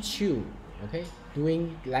teach you, okay,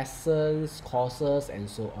 doing lessons, courses and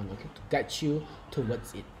so on, okay, to guide you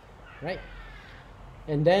towards it, right?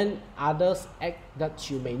 And then others act that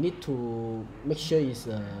you may need to make sure is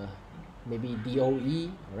maybe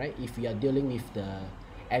DOE, right? If you are dealing with the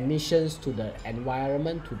emissions to the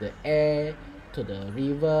environment, to the air, to the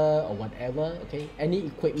river or whatever, okay, any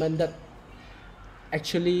equipment that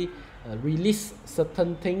actually release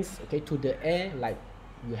certain things, okay, to the air, like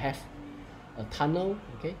you have a tunnel,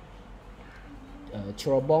 okay,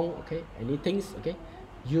 cherobong, okay, anything, okay,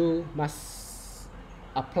 you must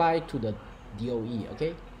apply to the DOE,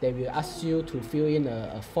 okay. They will ask you to fill in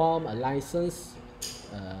a form, a license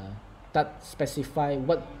that specify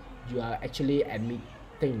what you are actually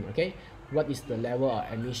emitting, okay, what is the level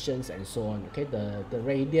of emissions and so on, okay, the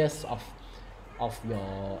radius of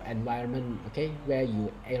your environment, okay, where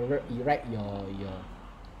you erect your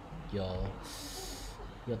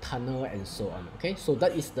tunnel and so on, okay. So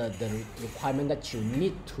that is the requirement that you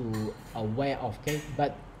need to aware of, okay.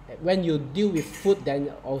 But when you deal with food,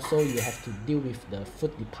 then also you have to deal with the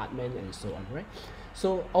food department and so on, right?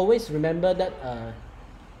 So always remember that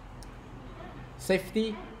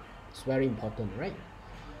safety is very important, right?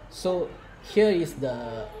 So here is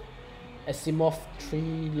the Asimov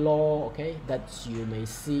tree law, okay, that you may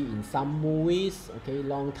see in some movies, okay,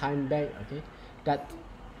 long time back, okay, that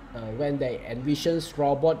when they envisions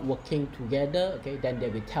robot working together, okay, then they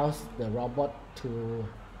will tell the robot to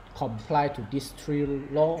comply to this tree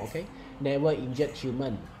law, okay, never injure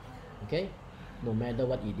human, okay, no matter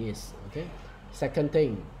what it is, okay. Second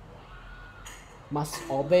thing, must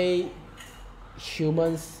obey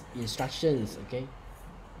humans instructions, okay,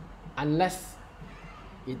 unless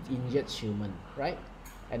it injures human, right?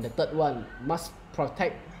 And the third one, must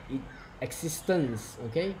protect its existence,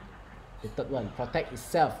 okay. The third one, protect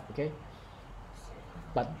itself, okay,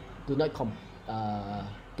 but do not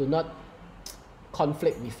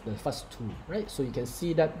conflict with the first two, right? So you can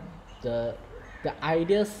see that the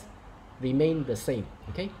ideas remain the same,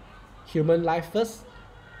 okay. Human life first,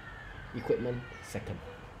 equipment second,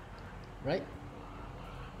 right?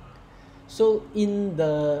 So in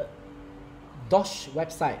the DOSH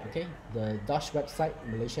website, okay, the DOSH website,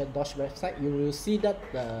 Malaysia DOSH website, you will see that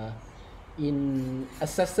in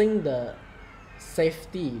assessing the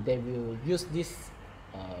safety, they will use this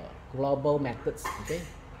global methods, okay,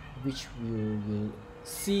 which you will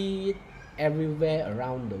see it everywhere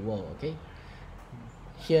around the world, okay.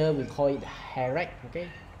 Here we call it HIRAC, okay,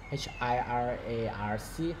 HIRARC,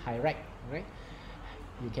 HIRAC, right?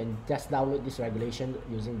 You can just download this regulation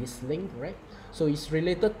using this link, right? So it's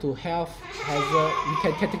related to health hazard. You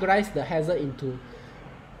can categorize the hazard into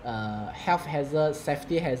health hazard,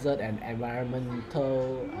 safety hazard, and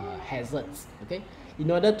environmental hazards, okay.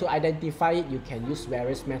 In order to identify it, you can use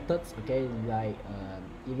various methods, okay, like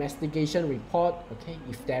investigation report, okay,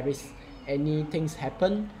 if there is any things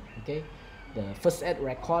happen, okay, the first aid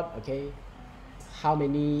record, okay,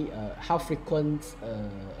 how frequent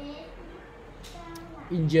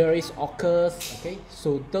injuries occurs, okay,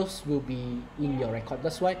 so those will be in your record.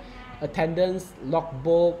 That's why attendance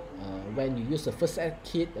logbook, when you use the first aid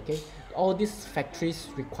kit, okay, all these factories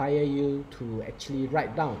require you to actually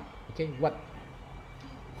write down, okay,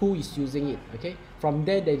 who is using it, okay. From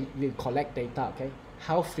there they will collect data, okay,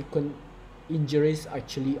 how frequent injuries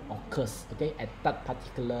actually occurs, okay, at that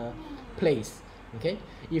particular place, okay.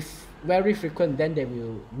 If very frequent, then they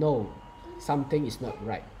will know something is not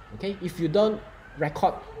right, okay. If you don't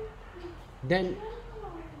record, then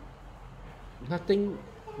nothing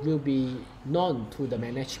will be known to the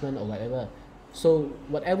management or whatever. So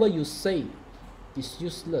whatever you say is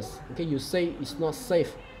useless, okay. You say it's not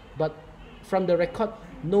safe, but from the record,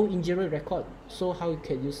 no injury record, so how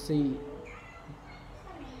can you say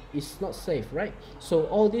it's not safe, right? So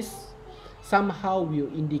all this somehow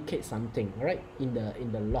will indicate something, right, in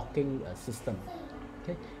the logging system,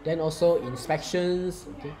 okay. Then also inspections,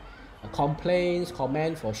 okay, complaints,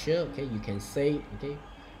 comment for sure, okay, you can say, okay,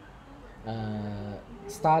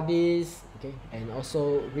 studies, okay, and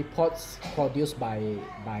also reports produced by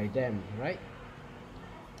them, right?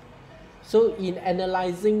 So in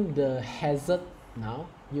analyzing the hazard now,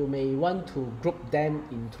 you may want to group them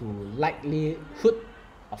into likelihood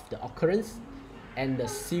of the occurrence and the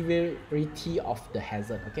severity of the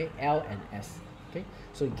hazard, okay, L and S, okay.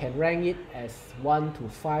 So you can rank it as 1 to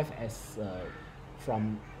 5 as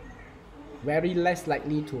from very less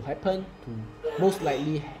likely to happen to most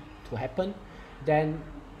likely to happen. Then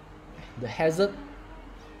the hazard,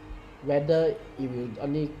 whether it will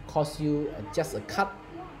only cause you just a cut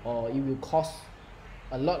or it will cause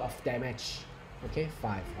a lot of damage, okay,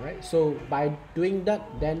 5, right? So by doing that,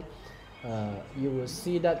 then you will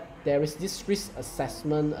see that there is this risk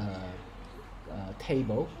assessment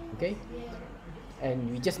table, okay,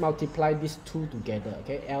 and we just multiply these two together,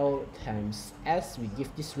 okay, L times S, we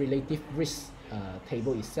give this relative risk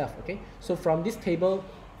table itself, okay. So from this table,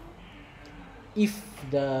 if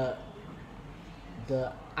the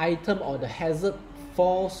item or the hazard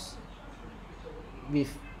falls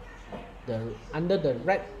with the under the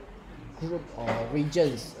red group or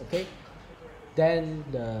regions, okay, then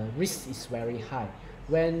the risk is very high.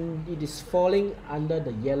 When it is falling under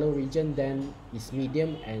the yellow region, then it's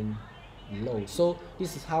medium and low. So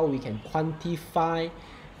this is how we can quantify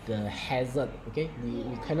the hazard. Okay,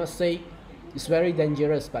 we cannot say it's very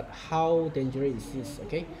dangerous, but how dangerous is this?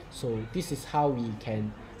 Okay, so this is how we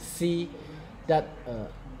can see that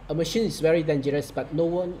a machine is very dangerous, but no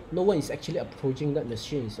one is actually approaching that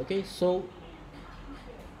machines. Okay, so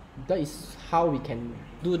that is how we can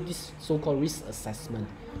do this so-called risk assessment.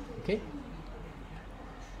 Okay,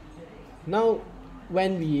 now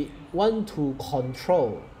when we want to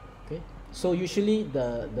control, okay, so usually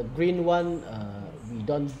the green one, we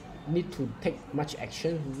don't need to take much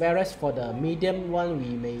action, whereas for the medium one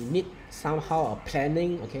we may need somehow a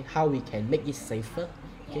planning, okay, how we can make it safer.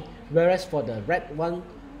 Okay, whereas for the red one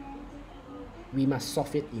we must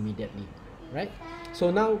solve it immediately, right? So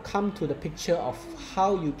now come to the picture of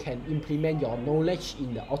how you can implement your knowledge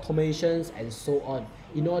in the automations and so on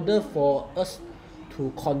in order for us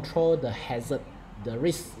to control the hazard, the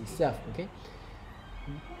risk itself. Okay,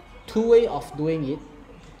 two way of doing it.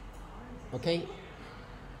 Okay,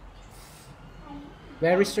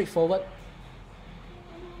 very straightforward.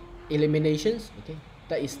 Eliminations. Okay,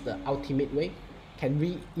 that is the ultimate way. Can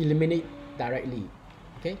we eliminate directly?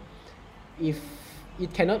 Okay, if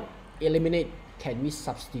it cannot eliminate, can we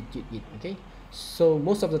substitute it? Okay, so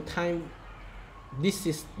most of the time this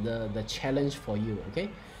is the challenge for you.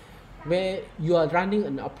 Okay, where you are running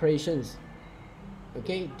an operations,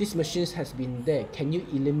 okay, this machines has been there, can you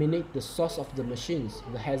eliminate the source of the machines,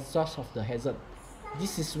 the source of the hazard?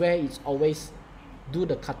 This is where it's always do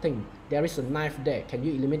the cutting. There is a knife there, can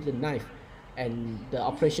you eliminate the knife and the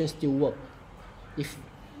operation still work?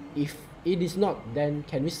 If it is not, then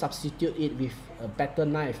can we substitute it with a better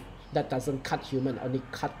knife that doesn't cut human, only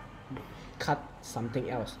cut something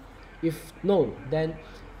else? If no, then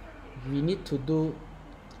we need to do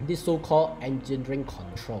this so-called engineering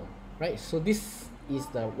control, right? So this is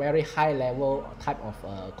the very high level type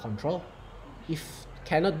of control. If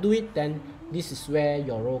cannot do it, then this is where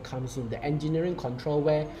your role comes in, the engineering control,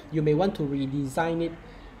 where you may want to redesign it,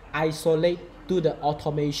 isolate, do the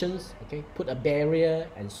automations, okay, put a barrier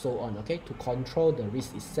and so on, okay, to control the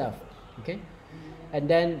risk itself. Okay, and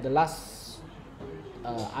then the last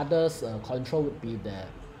others control would be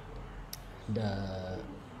the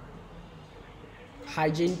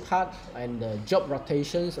hygiene part and the job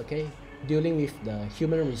rotations. Okay, dealing with the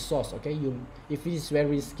human resource. Okay, if it is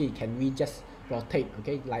very risky, can we just rotate?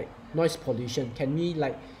 Okay, like noise pollution, can we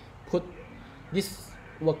like put these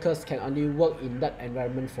workers can only work in that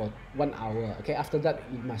environment for 1 hour? Okay, after that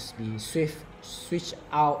it must be switch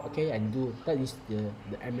out, okay, and do that is the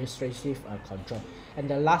administrative control. And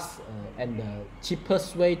the last and the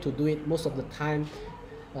cheapest way to do it, most of the time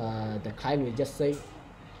the client will just say,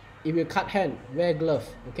 if you cut hand, wear glove.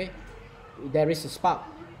 Okay, there is a spark,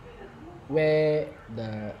 wear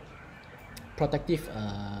the protective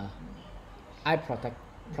eye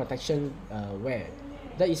protection wear.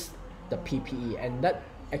 That is the PPE, and that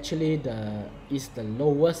actually is the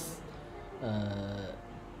lowest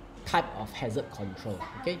type of hazard control.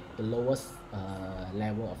 Okay, the lowest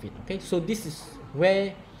level of it. Okay, so this is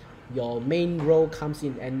where your main role comes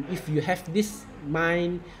in, and if you have this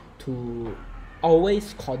mind to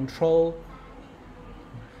always control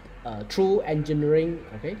through engineering,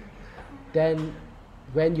 okay, then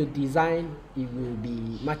when you design, it will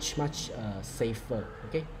be much safer,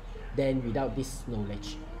 okay, than without this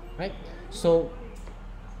knowledge, right? So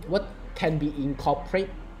what can be incorporate?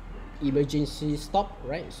 Emergency stop,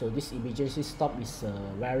 right? So this emergency stop is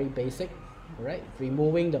very basic, right?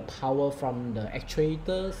 Removing the power from the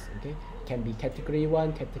actuators, okay, can be category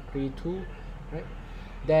 1, category 2, right?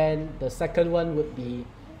 Then the second one would be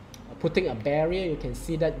putting a barrier. You can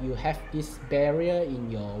see that you have this barrier in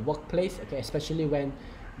your workplace, okay, especially when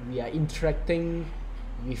we are interacting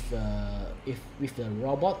with the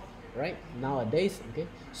robot, right, nowadays. Okay,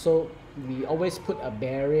 so we always put a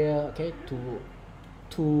barrier, okay,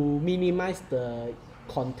 to minimize the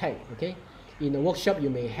contact. Okay, in a workshop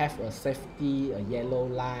you may have a safety, a yellow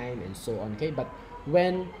line and so on. Okay, but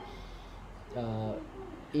when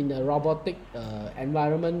in a robotic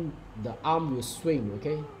environment, the arm will swing.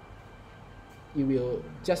 Okay, it will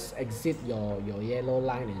just exit your yellow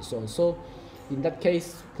line and so on. So in that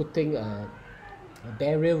case, putting a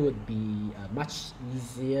barrier would be a much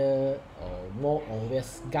easier or more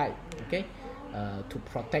obvious guide, okay, to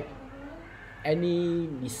protect any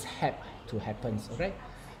mishap to happen. Right,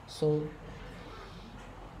 so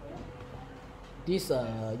this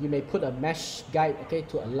you may put a mesh guide, okay,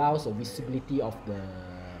 to allow the visibility of the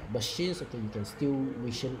machines. Okay, you can still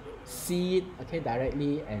see it, okay,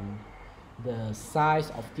 directly, and the size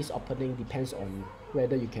of this opening depends on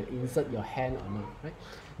whether you can insert your hand or not, right?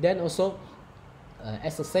 Then also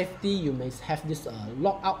as a safety, you may have this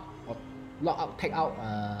lockout take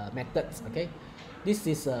out methods, okay. This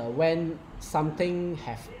is when something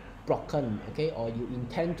have broken, okay, or you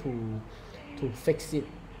intend to fix it,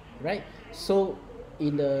 right? So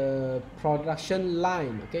in the production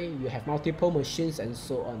line, okay, you have multiple machines and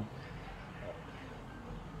so on.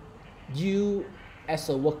 You as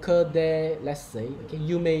a worker there, let's say, okay,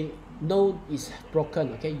 you may know it's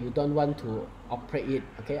broken, okay, you don't want to operate it,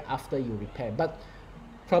 okay, after you repair. But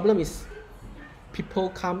problem is people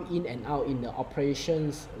come in and out in the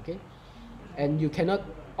operations, okay, and you cannot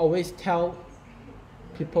always tell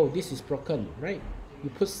people this is broken, right? You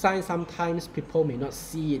put sign, sometimes people may not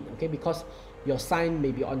see it, okay, because your sign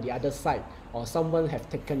may be on the other side, or someone have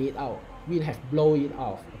taken it out, we have blown it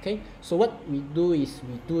off, okay. So what we do is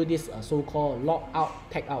we do this so-called lock out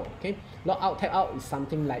tag out, okay. Lock out tag out is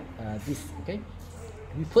something like this, okay.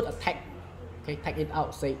 We put a tag, okay, tag it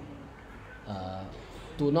out, say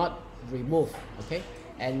do not remove, okay,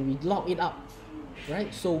 and we lock it up,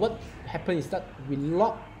 right? So what happens is that we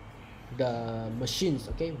lock the machines,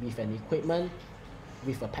 okay, with an equipment,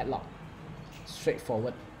 with a padlock,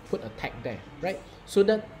 straightforward, put a tag there, right? So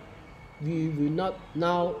that we will not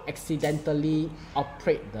now accidentally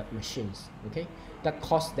operate the machines, okay, that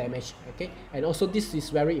cause damage, okay. And also this is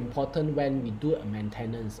very important when we do a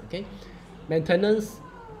maintenance, okay. Maintenance,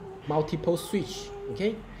 multiple switch,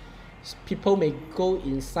 okay. People may go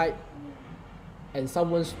inside and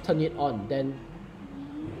someone's turn it on, then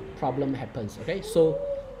problem happens, okay. So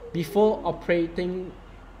before operating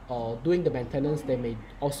or doing the maintenance, they may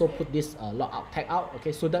also put this lock out tag out,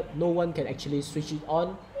 okay, so that no one can actually switch it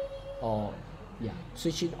on, or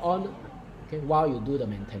switch it on, okay, while you do the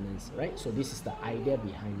maintenance, right? So this is the idea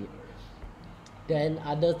behind it. Then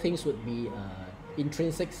other things would be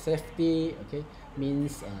intrinsic safety, okay,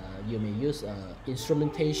 means you may use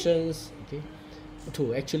instrumentations, okay,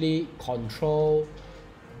 to actually control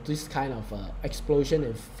this kind of explosion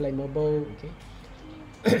and flammable, okay,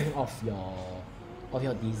 of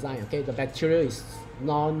your design, okay. The material is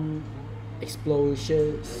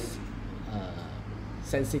non-explosion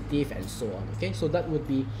sensitive and so on, okay. So that would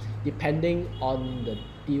be depending on the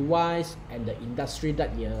device and the industry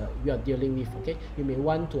that you are dealing with, okay. You may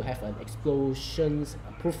want to have an explosions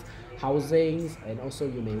proof housings, and also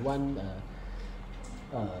you may want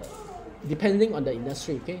depending on the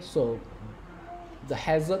industry, okay. So the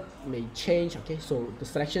hazard may change, okay. So the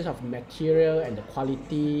selection of material and the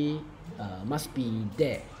quality must be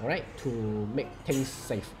there, all right, to make things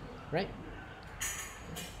safe, right?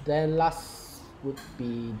 Then last would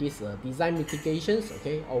be this design mitigations,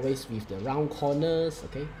 okay, always with the round corners,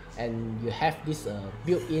 okay, and you have this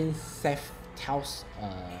built-in self-test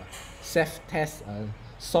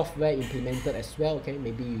software implemented as well, okay.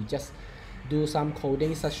 Maybe you just do some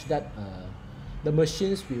coding such that the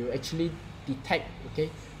machines will actually detect, okay,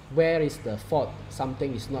 where is the fault,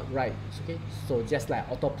 something is not right, okay. So just like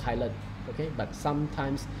autopilot, okay, but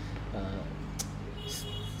sometimes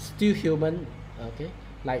still human, okay,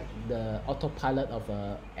 like the autopilot of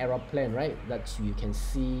a aeroplane, right, that you can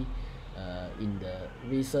see in the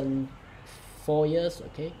recent 4 years,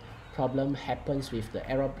 okay. Problem happens with the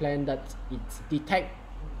aeroplane that it detect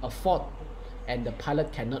a fault and the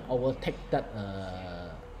pilot cannot overtake that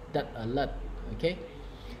alert, okay,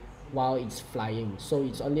 while it's flying. So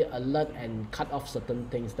it's only alert and cut off certain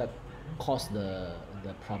things that cause the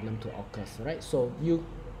problem to occur, right? So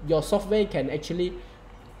your software can actually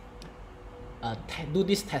do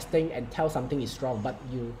this testing and tell something is wrong, but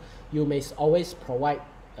you may always provide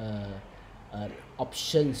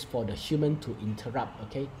options for the human to interrupt,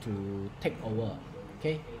 okay, to take over,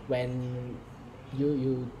 okay, when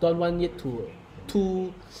you don't want it to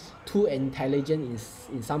too intelligent.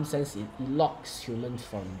 In some sense, it locks humans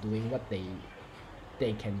from doing what they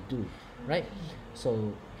can do, right?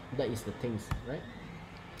 So that is the things, right?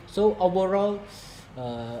 So overall,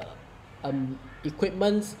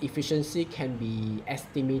 equipment's efficiency can be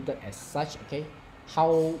estimated as such, okay.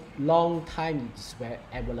 How long time is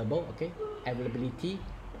available, okay, availability,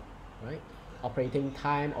 right, operating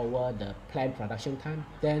time over the planned production time.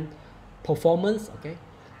 Then performance, okay,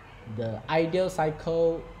 the ideal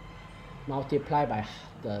cycle multiplied by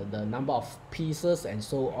the number of pieces and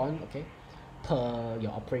so on, okay, per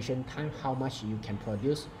your operation time, how much you can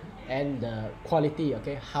produce, and the quality,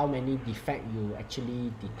 okay, how many defect you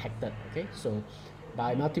actually detected, okay. So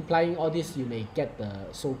By multiplying all this, you may get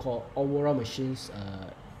the so-called overall machine's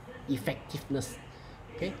effectiveness.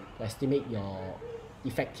 Okay, to estimate your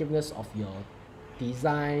effectiveness of your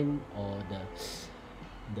design or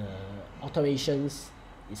the automations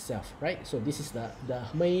itself, right? So this is the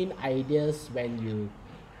main ideas when you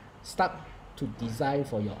start to design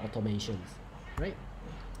for your automations, right?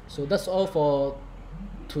 So that's all for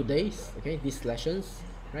today's, okay, these lessons,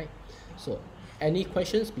 right? So any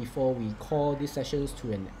questions before we call these sessions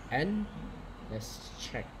to an end? Let's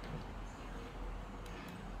check.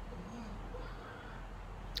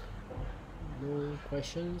 No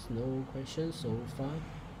questions so far.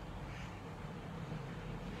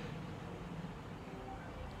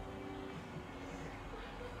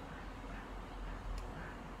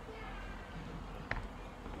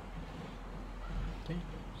 Okay,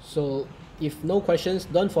 so if no questions,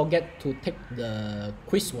 don't forget to take the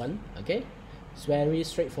quiz one. Okay, it's very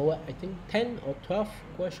straightforward. I think 10 or 12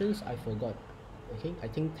 questions, I forgot. Okay, I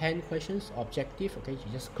think 10 questions, objective. Okay,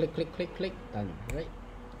 you just click, done, right?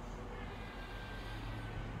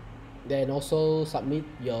 Then also submit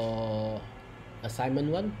your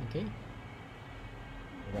assignment one. Okay,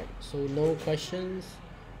 right, so no questions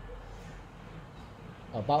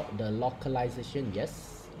about the localization.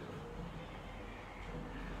 Yes.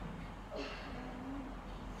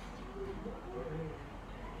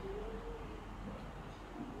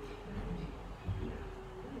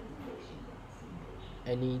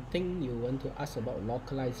 Anything you want to ask about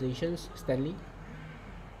localizations, Stanley?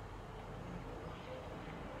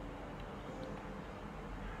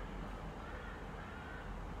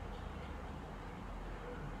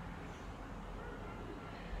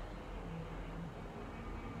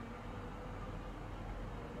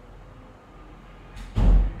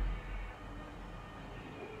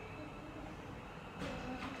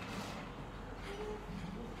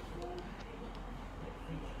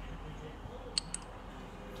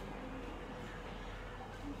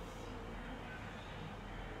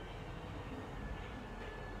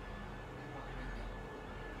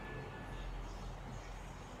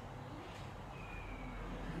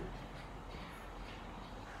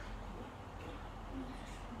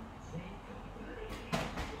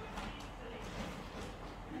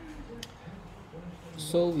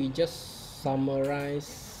 So we just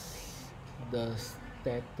summarize the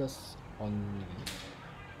status only.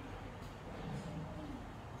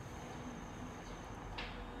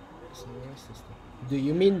 Summarize the status. Do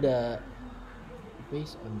you mean the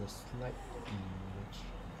based on the slide image?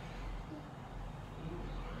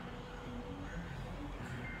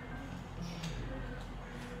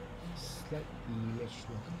 Slide image.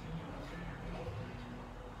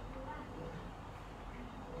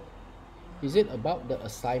 Is it about the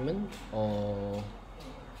assignment or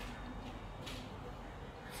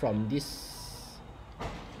from this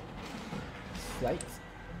slides?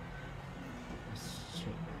 Let's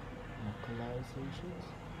check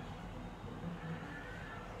localizations.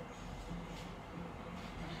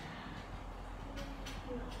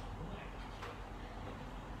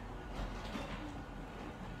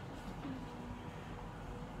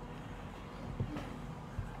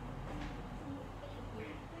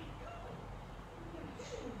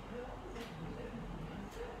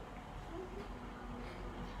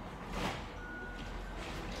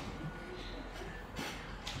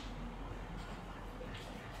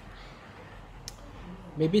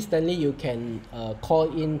 Maybe Stanley, you can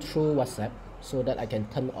call in through WhatsApp so that I can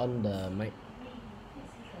turn on the mic.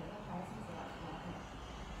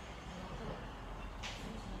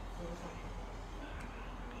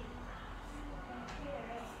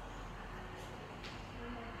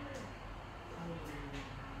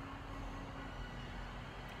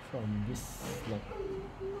 From this slide.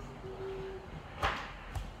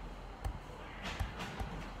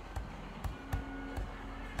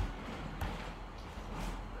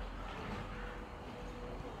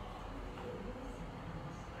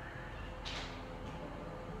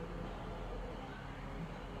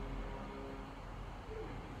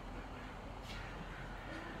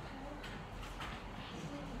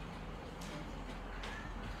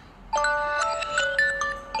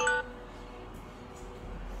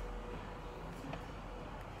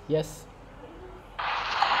 Yes.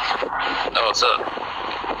 Oh, sir.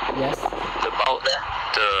 Yes. About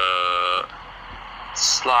the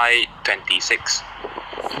slide 26.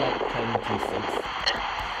 Slide 26.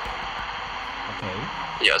 Okay.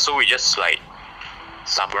 Yeah, so we just like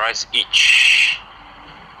summarize each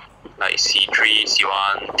like C3,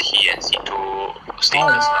 C1, T, and C2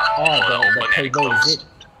 status. The table, is it?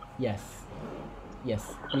 Yes.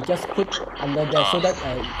 Yes. We just put under there so that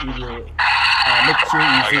it will make you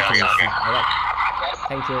easy to see. Alright.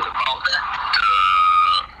 Thank you. About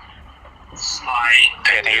the slide.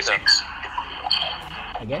 Okay, thank you, sir.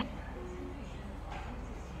 Again?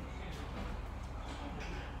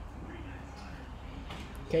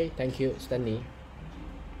 Okay, thank you, Stanley.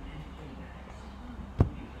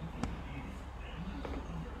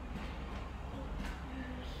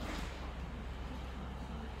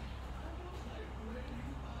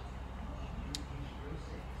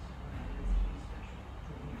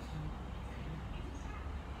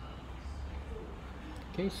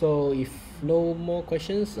 Okay, so if no more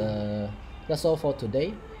questions, that's all for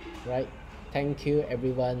today, right? Thank you,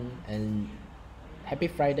 everyone, and happy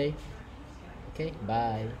Friday. Okay,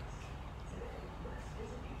 bye.